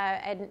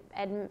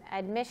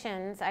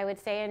admissions, I would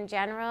say in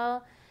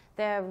general,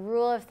 the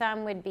rule of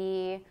thumb would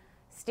be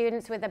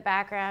students with a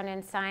background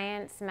in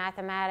science,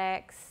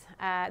 mathematics,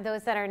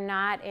 those that are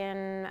not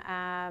in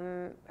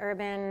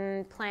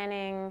urban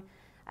planning,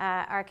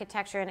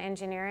 architecture, and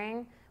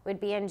engineering would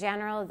be in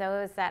general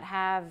those that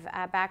have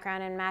a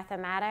background in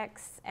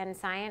mathematics and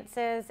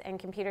sciences and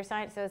computer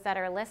science, those that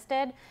are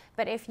listed.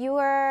 But if you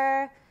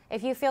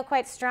feel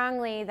quite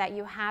strongly that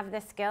you have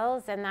the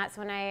skills, then that's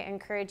when I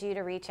encourage you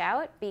to reach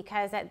out,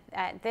 because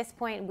at this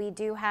point we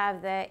do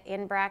have the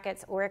in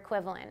brackets or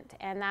equivalent,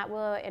 and that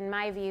will, in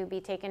my view,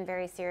 be taken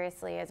very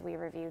seriously as we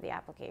review the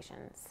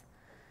applications.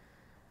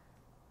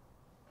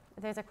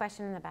 There's a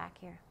question in the back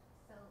here.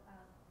 So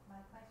my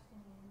question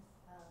is,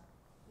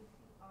 if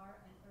you are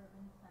an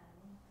urban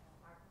planning,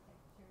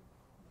 architecture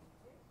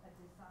major, a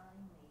design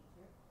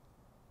major,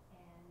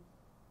 and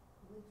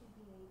would you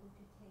be able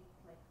to take,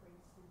 like, for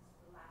instance,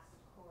 the last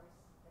course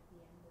at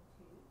the end of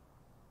 2,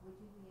 would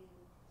you be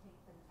able to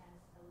take them as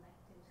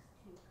electives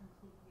to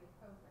complete your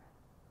program?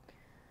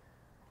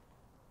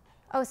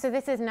 Oh, so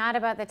this is not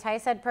about the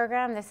TISED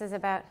program, this is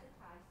about... The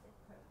TISED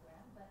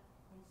program, but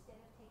instead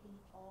of taking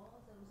all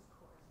of those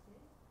courses,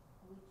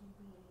 would you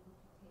be able to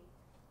take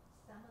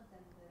some of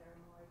them that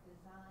are more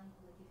design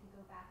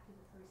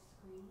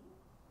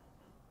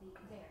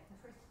there. The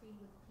first three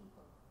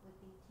would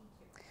be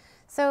teachers.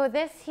 So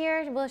this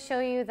here will show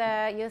you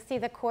you'll see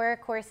the core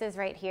courses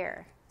right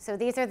here. So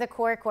these are the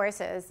core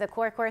courses. The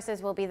core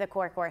courses will be the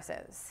core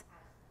courses.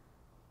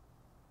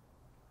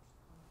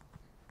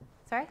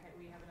 Sorry? Okay,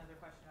 we have another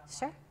question online.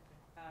 Sure.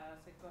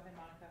 So go ahead,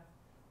 Monica.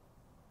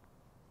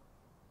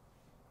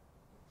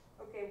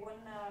 Okay, one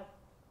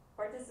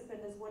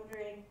participant is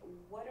wondering,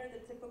 what are the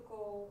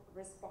typical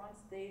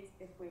response dates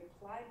if we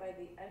apply by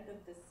the end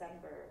of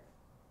December?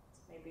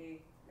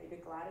 Maybe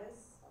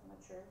Gladys, I'm not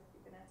sure if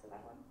you can answer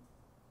that one.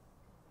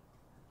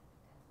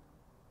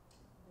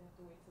 They have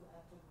to wait till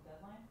after the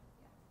deadline?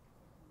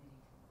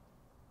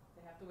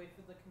 They have to wait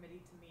for the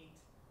committee to meet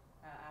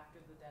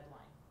after the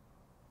deadline.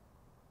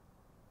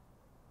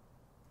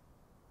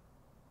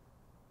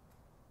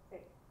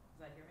 Okay. Does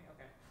that hear me?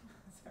 Okay.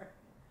 Sorry.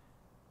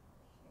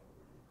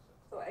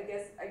 So I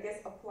guess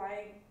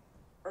applying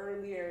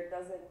earlier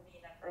doesn't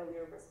mean an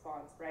earlier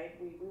response, right?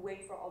 We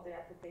wait for all the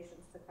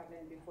applications to come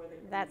in before the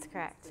committee That's meets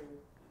correct.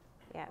 to-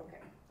 Yeah.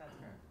 Okay. That's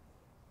correct.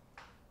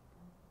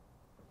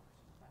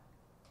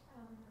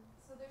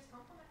 So there's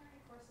complimentary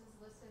courses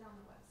listed on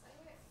the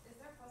website. Is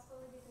there a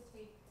possibility to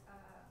take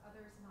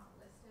others not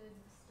listed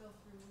still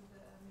through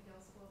the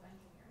McGill School of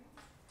Engineering?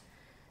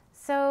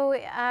 So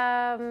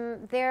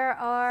there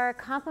are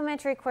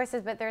complimentary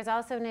courses, but there's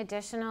also an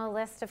additional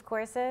list of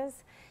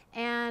courses.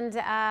 And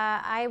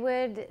I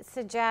would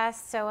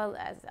suggest, so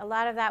a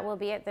lot of that will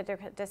be at the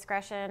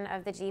discretion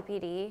of the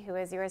GPD, who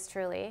is yours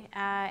truly.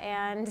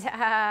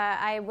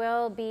 I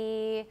will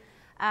be,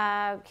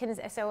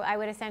 so I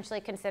would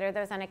essentially consider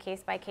those on a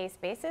case-by-case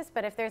basis.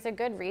 But if there's a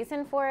good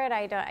reason for it,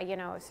 I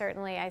don't,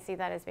 certainly I see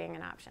that as being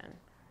an option.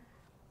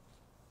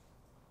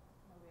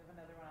 We have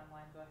another one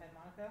online. Go ahead,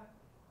 Monica.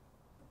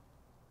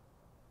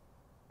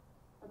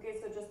 Okay,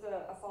 so just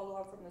a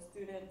follow-up from the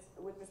students.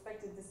 With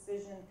respect to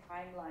decision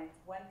timelines,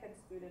 when can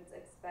students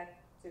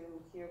expect to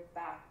hear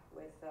back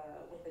with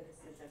a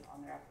decision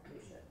on their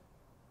application?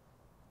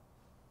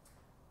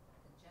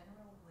 The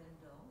general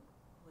window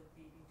would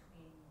be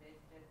between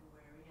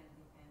mid-February and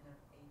the end of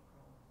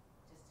April,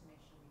 just to make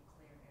sure we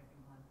clear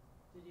everyone.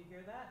 Did you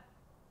hear that?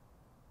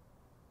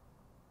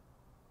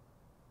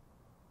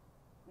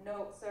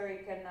 No, sorry,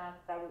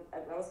 cannot. That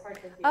was hard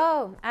to hear.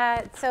 Oh,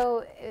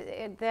 so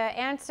the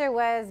answer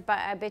was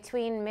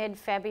between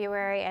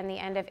mid-February and the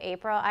end of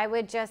April. I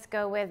would just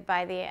go with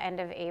by the end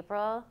of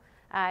April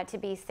to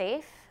be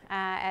safe,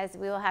 as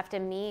we will have to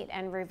meet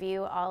and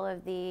review all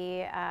of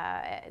the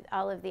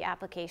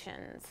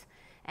applications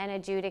and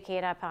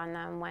adjudicate upon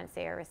them once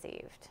they are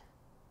received.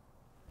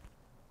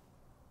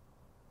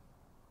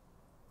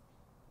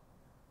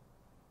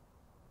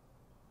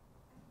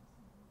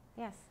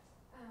 Yes.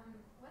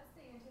 What's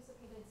the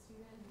anticipated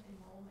student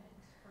enrollment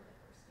for the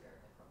first year of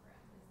the program?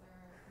 Is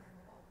there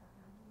a ballpark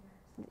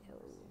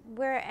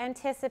number? We're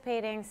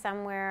anticipating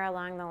somewhere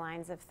along the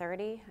lines of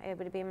 30. It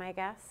would be my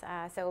guess.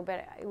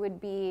 But it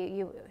would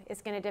be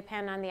it's going to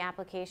depend on the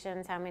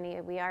applications. How many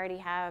we already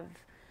have.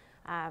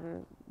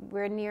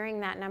 We're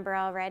nearing that number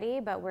already,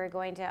 but we're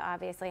going to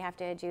obviously have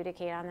to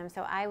adjudicate on them.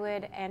 So I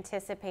would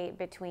anticipate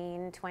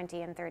between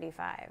 20 and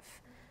 35,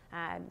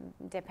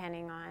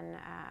 depending on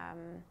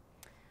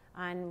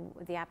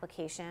the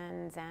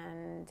applications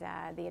and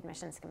the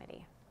admissions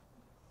committee.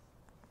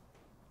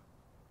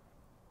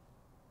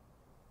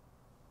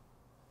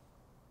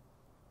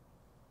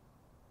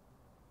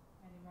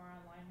 Any more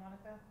online,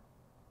 Monica?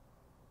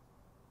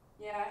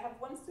 Yeah, I have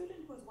one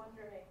student who's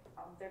wondering,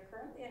 they're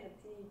currently in a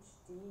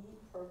PhD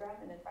program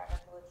in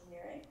environmental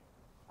engineering,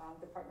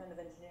 Department of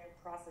Engineering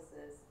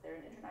Processes. They're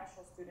an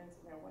international student,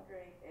 and they're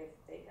wondering if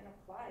they can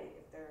apply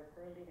if they're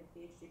currently in a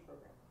PhD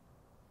program.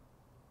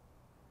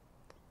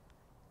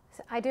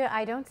 So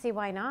I don't see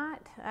why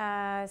not.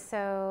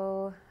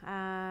 So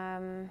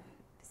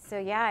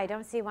yeah, I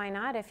don't see why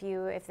not if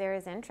there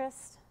is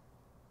interest.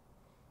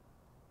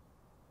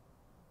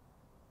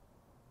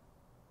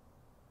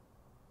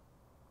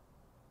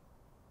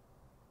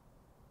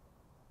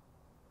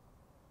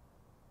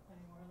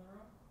 Any more in the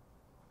room?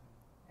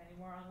 Any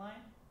more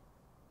online?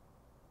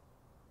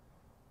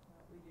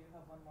 We do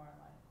have one more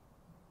online.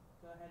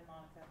 Go ahead,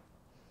 Monica.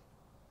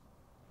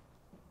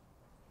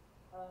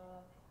 I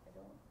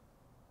don't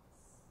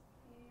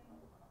see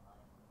another one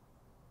online.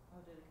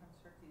 Oh, did it come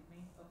strictly to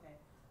me? Okay.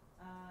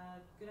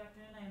 Good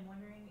afternoon. I am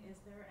wondering, is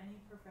there any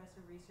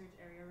professor research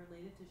area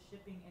related to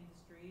shipping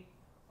industry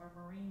or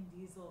marine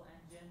diesel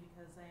engine?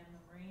 Because I am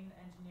a marine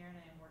engineer and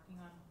I am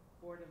working on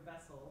board a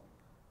vessel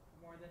for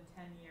more than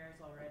 10 years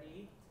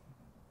already.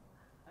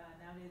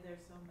 Nowadays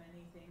there's so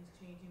many things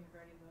changing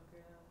regarding the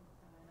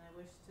and I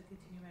wish to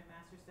continue my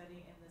master's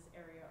study in this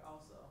area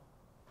also.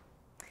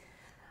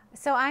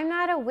 So I'm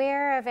not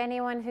aware of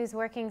anyone who's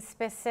working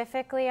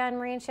specifically on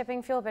marine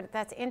shipping fuel, but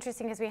that's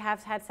interesting because we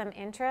have had some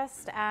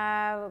interest.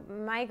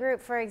 My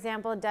group, for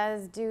example,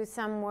 does do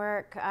some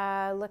work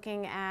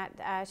looking at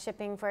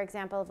shipping, for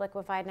example, of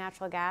liquefied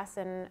natural gas.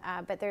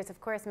 But there's,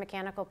 of course,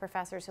 mechanical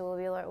professors who will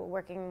be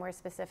working more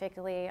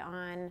specifically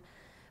on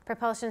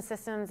propulsion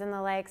systems and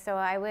the like. So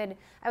I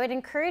would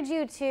encourage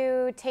you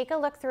to take a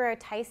look through our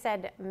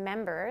TISED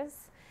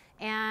members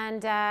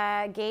and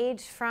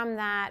gauge from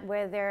that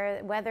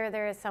whether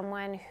there is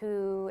someone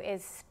who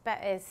is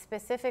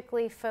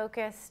specifically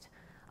focused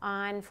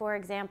on, for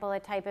example, a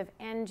type of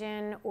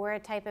engine or a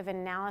type of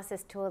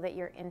analysis tool that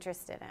you're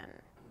interested in.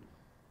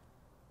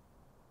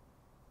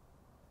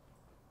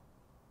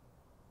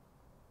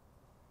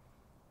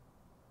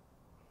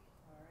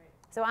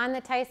 So on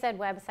the TISED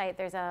website,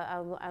 there's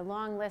a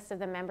long list of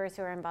the members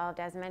who are involved.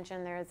 As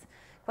mentioned, there's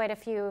quite a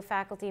few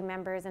faculty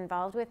members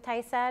involved with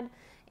TISED.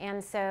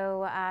 And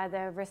so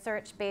the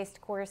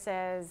research-based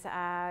courses,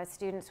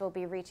 students will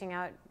be reaching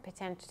out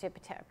to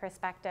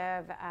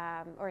prospective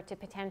or to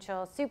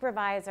potential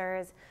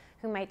supervisors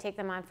who might take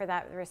them on for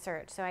that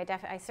research. So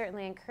I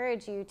certainly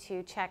encourage you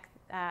to check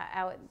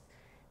out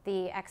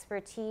the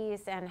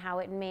expertise and how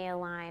it may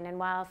align. And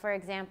while, for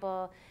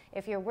example,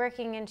 if you're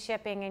working in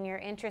shipping and you're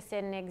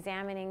interested in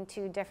examining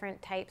two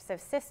different types of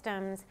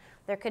systems,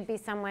 there could be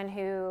someone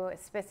who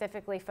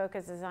specifically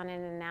focuses on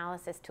an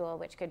analysis tool,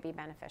 which could be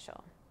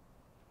beneficial.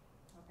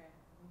 Okay,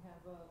 we have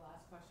a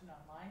last question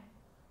online.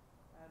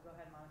 Go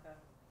ahead, Monica.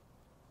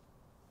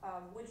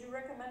 Would you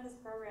recommend this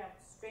program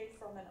straight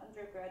from an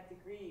undergrad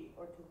degree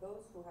or to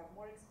those who have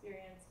more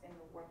experience in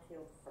the work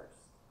field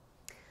first?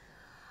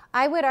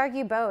 I would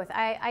argue both.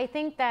 I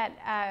think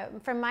that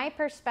from my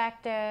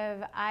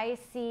perspective, I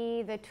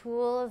see the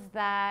tools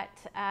that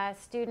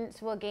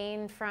students will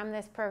gain from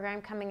this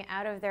program coming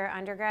out of their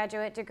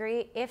undergraduate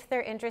degree, if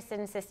they're interested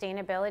in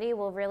sustainability,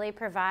 will really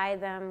provide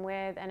them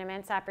with an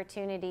immense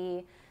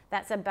opportunity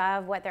that's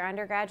above what their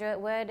undergraduate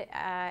would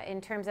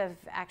in terms of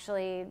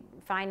actually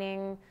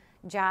finding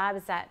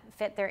jobs that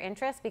fit their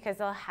interests, because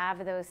they'll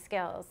have those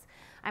skills.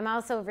 I'm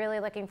also really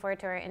looking forward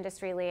to our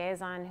industry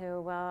liaison,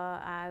 who will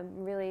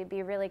really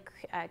be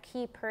a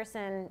key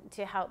person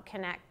to help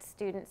connect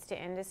students to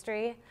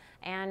industry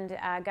and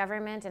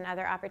government and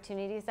other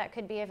opportunities that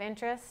could be of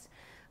interest.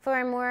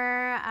 For a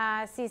more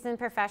seasoned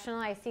professional,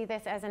 I see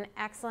this as an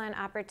excellent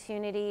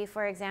opportunity.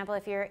 For example,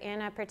 if you're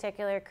in a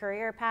particular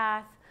career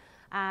path,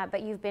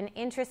 but you've been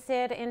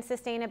interested in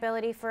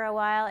sustainability for a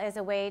while, as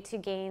a way to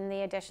gain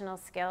the additional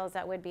skills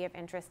that would be of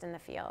interest in the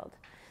field.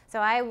 So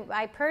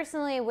I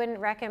personally wouldn't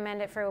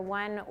recommend it for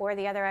one or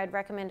the other. I'd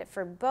recommend it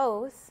for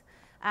both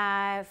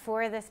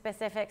for the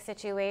specific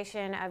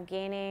situation of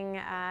gaining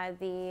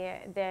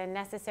the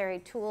necessary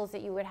tools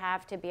that you would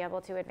have to be able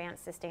to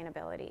advance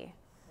sustainability.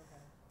 Okay.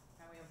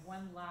 And we have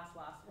one last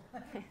one.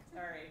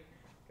 Sorry.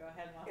 Go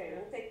ahead, Monica.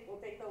 Okay, we'll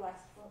take the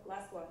last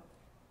one.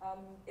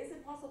 Is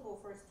it possible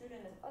for a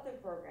student in other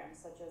programs,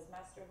 such as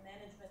Master of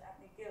Management at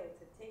McGill,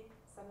 to take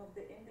some of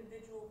the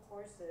individual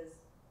courses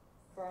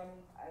from,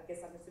 I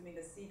guess I'm assuming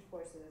the SEED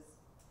courses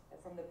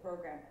from the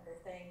program, and they're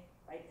saying,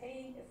 by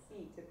paying a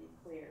fee, to be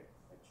clear,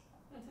 which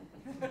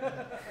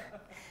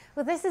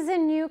Well, this is a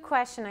new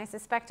question. I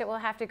suspect it will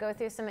have to go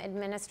through some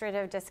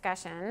administrative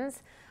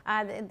discussions.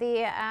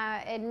 The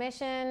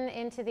admission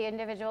into the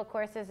individual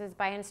courses is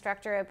by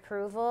instructor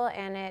approval,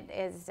 and it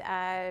is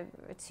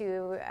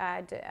to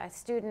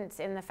students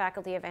in the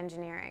Faculty of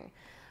Engineering.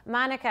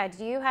 Monica,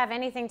 do you have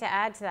anything to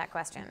add to that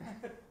question?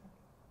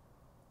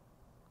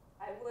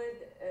 I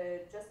would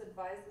just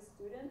advise the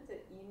student to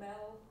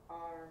email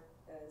our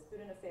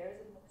Student Affairs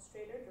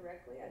Administrator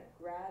directly at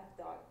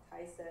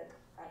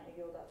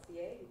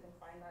grad.tised@mcgill.ca. You can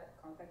find that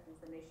contact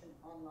information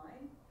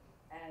online,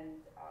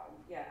 and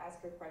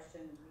ask her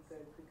question.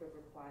 We could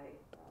reply,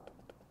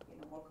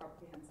 more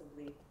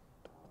comprehensively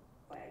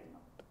via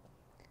email.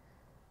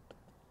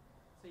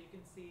 So you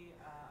can see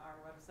our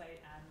website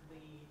and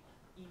the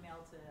email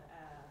to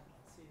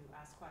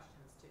ask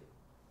questions too.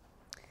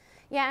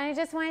 Yeah, and I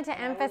just wanted to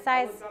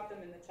emphasize. I would drop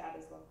them in the chat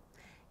as well.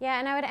 Yeah,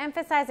 and I would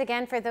emphasize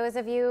again, for those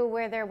of you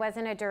where there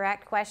wasn't a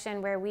direct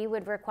question where we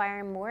would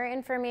require more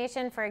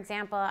information. For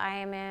example, I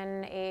am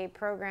in a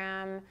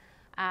program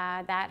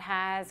that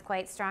has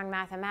quite strong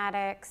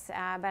mathematics,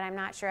 but I'm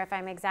not sure if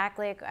I'm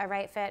exactly a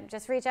right fit.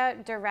 Just reach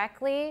out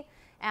directly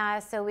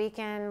so we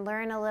can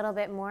learn a little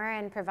bit more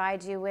and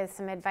provide you with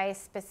some advice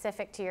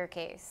specific to your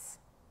case.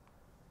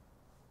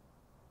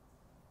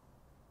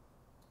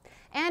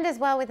 And as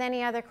well with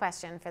any other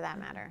question for that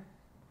matter.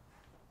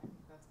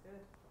 That's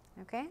good.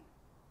 Okay?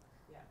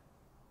 Yeah.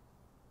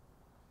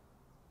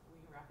 We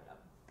can wrap it up.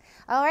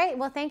 All right.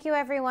 Well, thank you,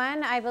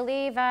 everyone. I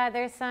believe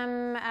there's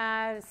some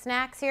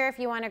snacks here if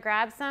you want to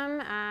grab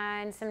some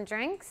and some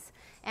drinks.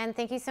 And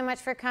thank you so much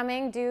for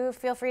coming. Do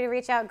feel free to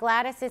reach out.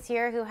 Gladys is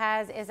here, who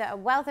is a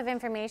wealth of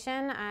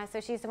information. So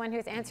she's the one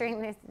who's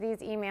answering these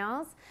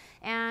emails.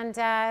 And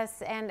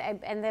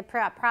the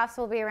profs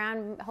will be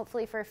around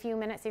hopefully for a few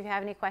minutes if you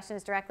have any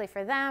questions directly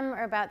for them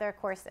or about their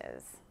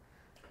courses.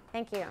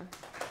 Thank you.